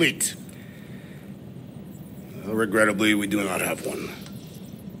superior fleet. Regrettably, we do not have one.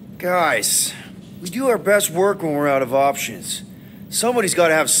 Guys, we do our best work when we're out of options. Somebody's got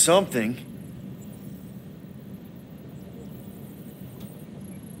to have something.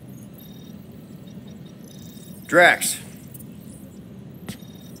 Drax.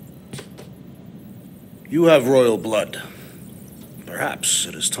 You have royal blood. Perhaps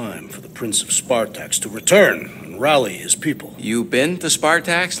it is time for the Prince of Spartax to return and rally his people. You been to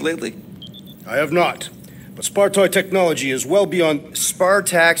Spartax lately? I have not. But Spartoid technology is well beyond...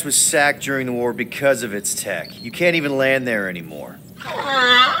 Spartax was sacked during the war because of its tech. You can't even land there anymore.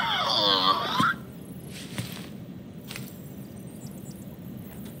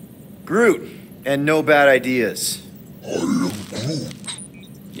 Groot, and no bad ideas.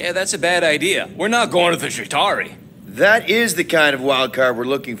 Yeah, that's a bad idea. We're not going to the Chitauri. That is the kind of wild card we're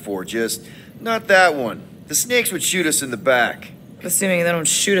looking for, just not that one. The snakes would shoot us in the back. Assuming they don't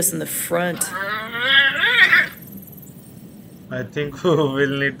shoot us in the front. I think we'll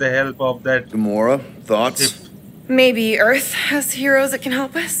need the help of that. Gamora, thoughts? Maybe Earth has heroes that can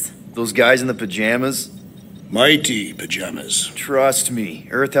help us? Those guys in the pajamas? Mighty pajamas. Trust me,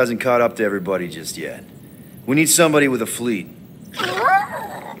 Earth hasn't caught up to everybody just yet. We need somebody with a fleet.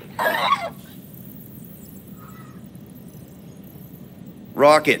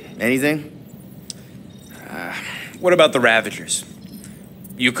 Rocket, anything? What about the Ravagers?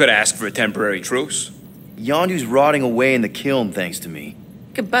 You could ask for a temporary truce. Yondu's rotting away in the kiln thanks to me.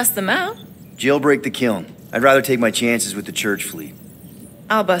 Could bust them out. Jailbreak the kiln. I'd rather take my chances with the church fleet.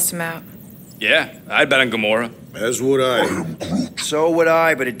 I'll bust him out. Yeah, I'd bet on Gamora. As would I. So would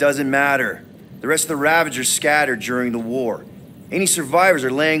I, but it doesn't matter. The rest of the Ravagers scattered during the war. Any survivors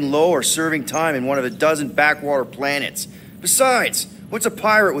are laying low or serving time in one of a dozen backwater planets. Besides, what's a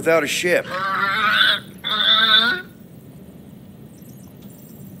pirate without a ship?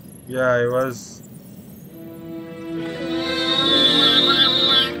 Yeah, I was...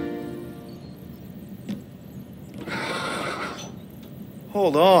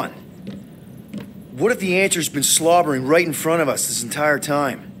 Hold on. What if the answer's been slobbering right in front of us this entire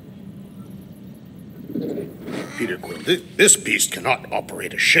time? Peter Quill, this beast cannot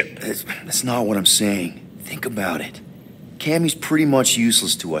operate a ship. That's not what I'm saying. Think about it. Cammy's pretty much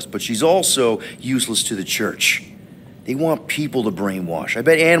useless to us, but she's also useless to the church. They want people to brainwash. I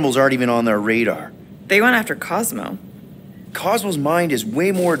bet animals aren't even on their radar. They went after Cosmo. Cosmo's mind is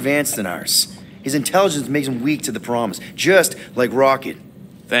way more advanced than ours. His intelligence makes him weak to the promise, just like Rocket.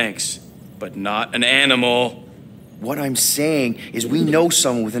 Thanks, but not an animal. What I'm saying is we know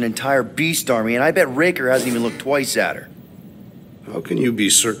someone with an entire beast army, and I bet Raker hasn't even looked twice at her. How can you be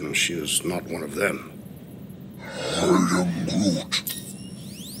certain she is not one of them? I am Groot.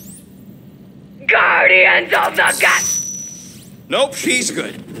 Guardians of the Gut! Nope, she's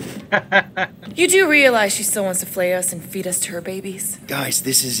good. You do realize she still wants to flay us and feed us to her babies? Guys,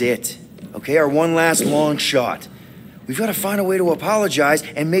 this is it. Okay, our one last long shot. We've got to find a way to apologize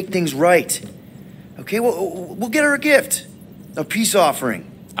and make things right. Okay, we'll get her a gift. A peace offering.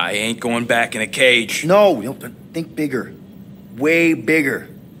 I ain't going back in a cage. No, think bigger. Way bigger.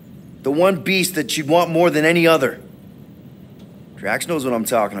 The one beast that she'd want more than any other. Drax knows what I'm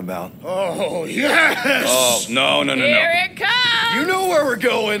talking about. Oh, yes! Oh, no. Here it comes! You know where we're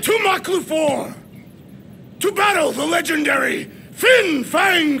going. To Maklufor! To battle the legendary Fin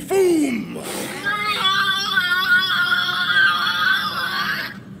Fang Foom!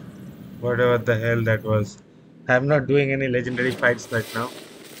 Whatever the hell that was. I'm not doing any legendary fights right now.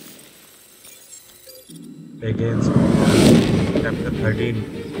 Against Chapter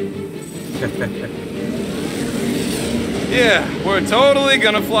 13. Yeah, we're totally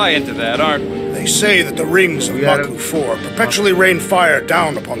gonna fly into that, aren't we? They say that the rings of Maklufor perpetually rain fire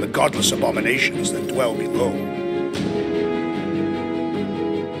down upon the godless abominations that dwell below.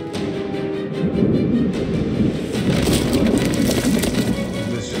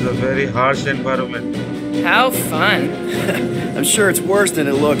 This is a very harsh environment. How fun. I'm sure it's worse than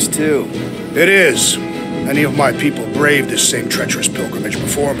it looks, too. It is. Many of my people braved this same treacherous pilgrimage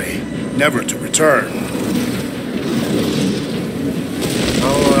before me, never to return.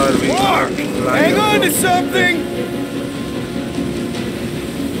 How are we? Mark! Hang on to something!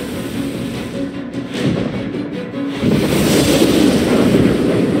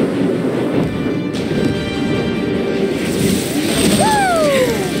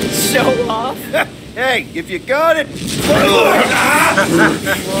 Hey, if you got it.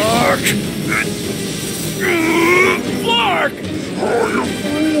 Flark!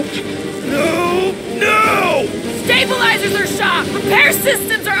 No! No! Stabilizers are shot! Repair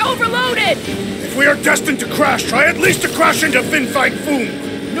systems are overloaded! If we are destined to crash, try at least to crash into Fin Fang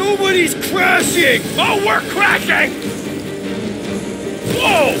Foom. Nobody's crashing! Oh, we're crashing!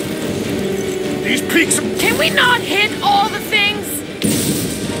 Whoa! These peaks are... Can we not hit all the things?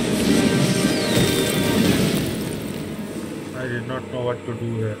 I did not know what to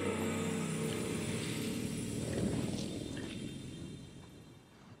do here.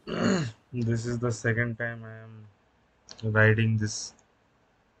 This is the second time I am riding this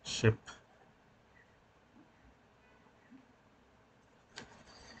ship.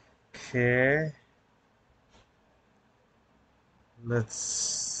 Okay. Let's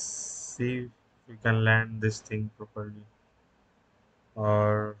see if we can land this thing properly.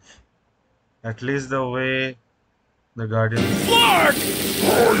 Or at least the way the Guardian... Flark!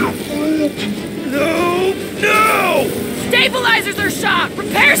 No! No! Stabilizers are shot!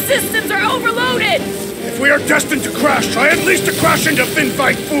 Repair systems are overloaded! If we are destined to crash, try at least to crash into Fin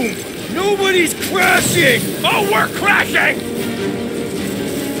Fang Foom. Nobody's crashing! Oh, we're crashing!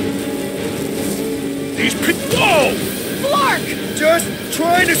 These Whoa! Flark! Just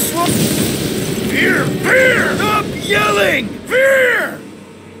trying to slow... Fear! Fear! Stop yelling! Fear!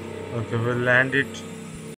 Okay, we'll land it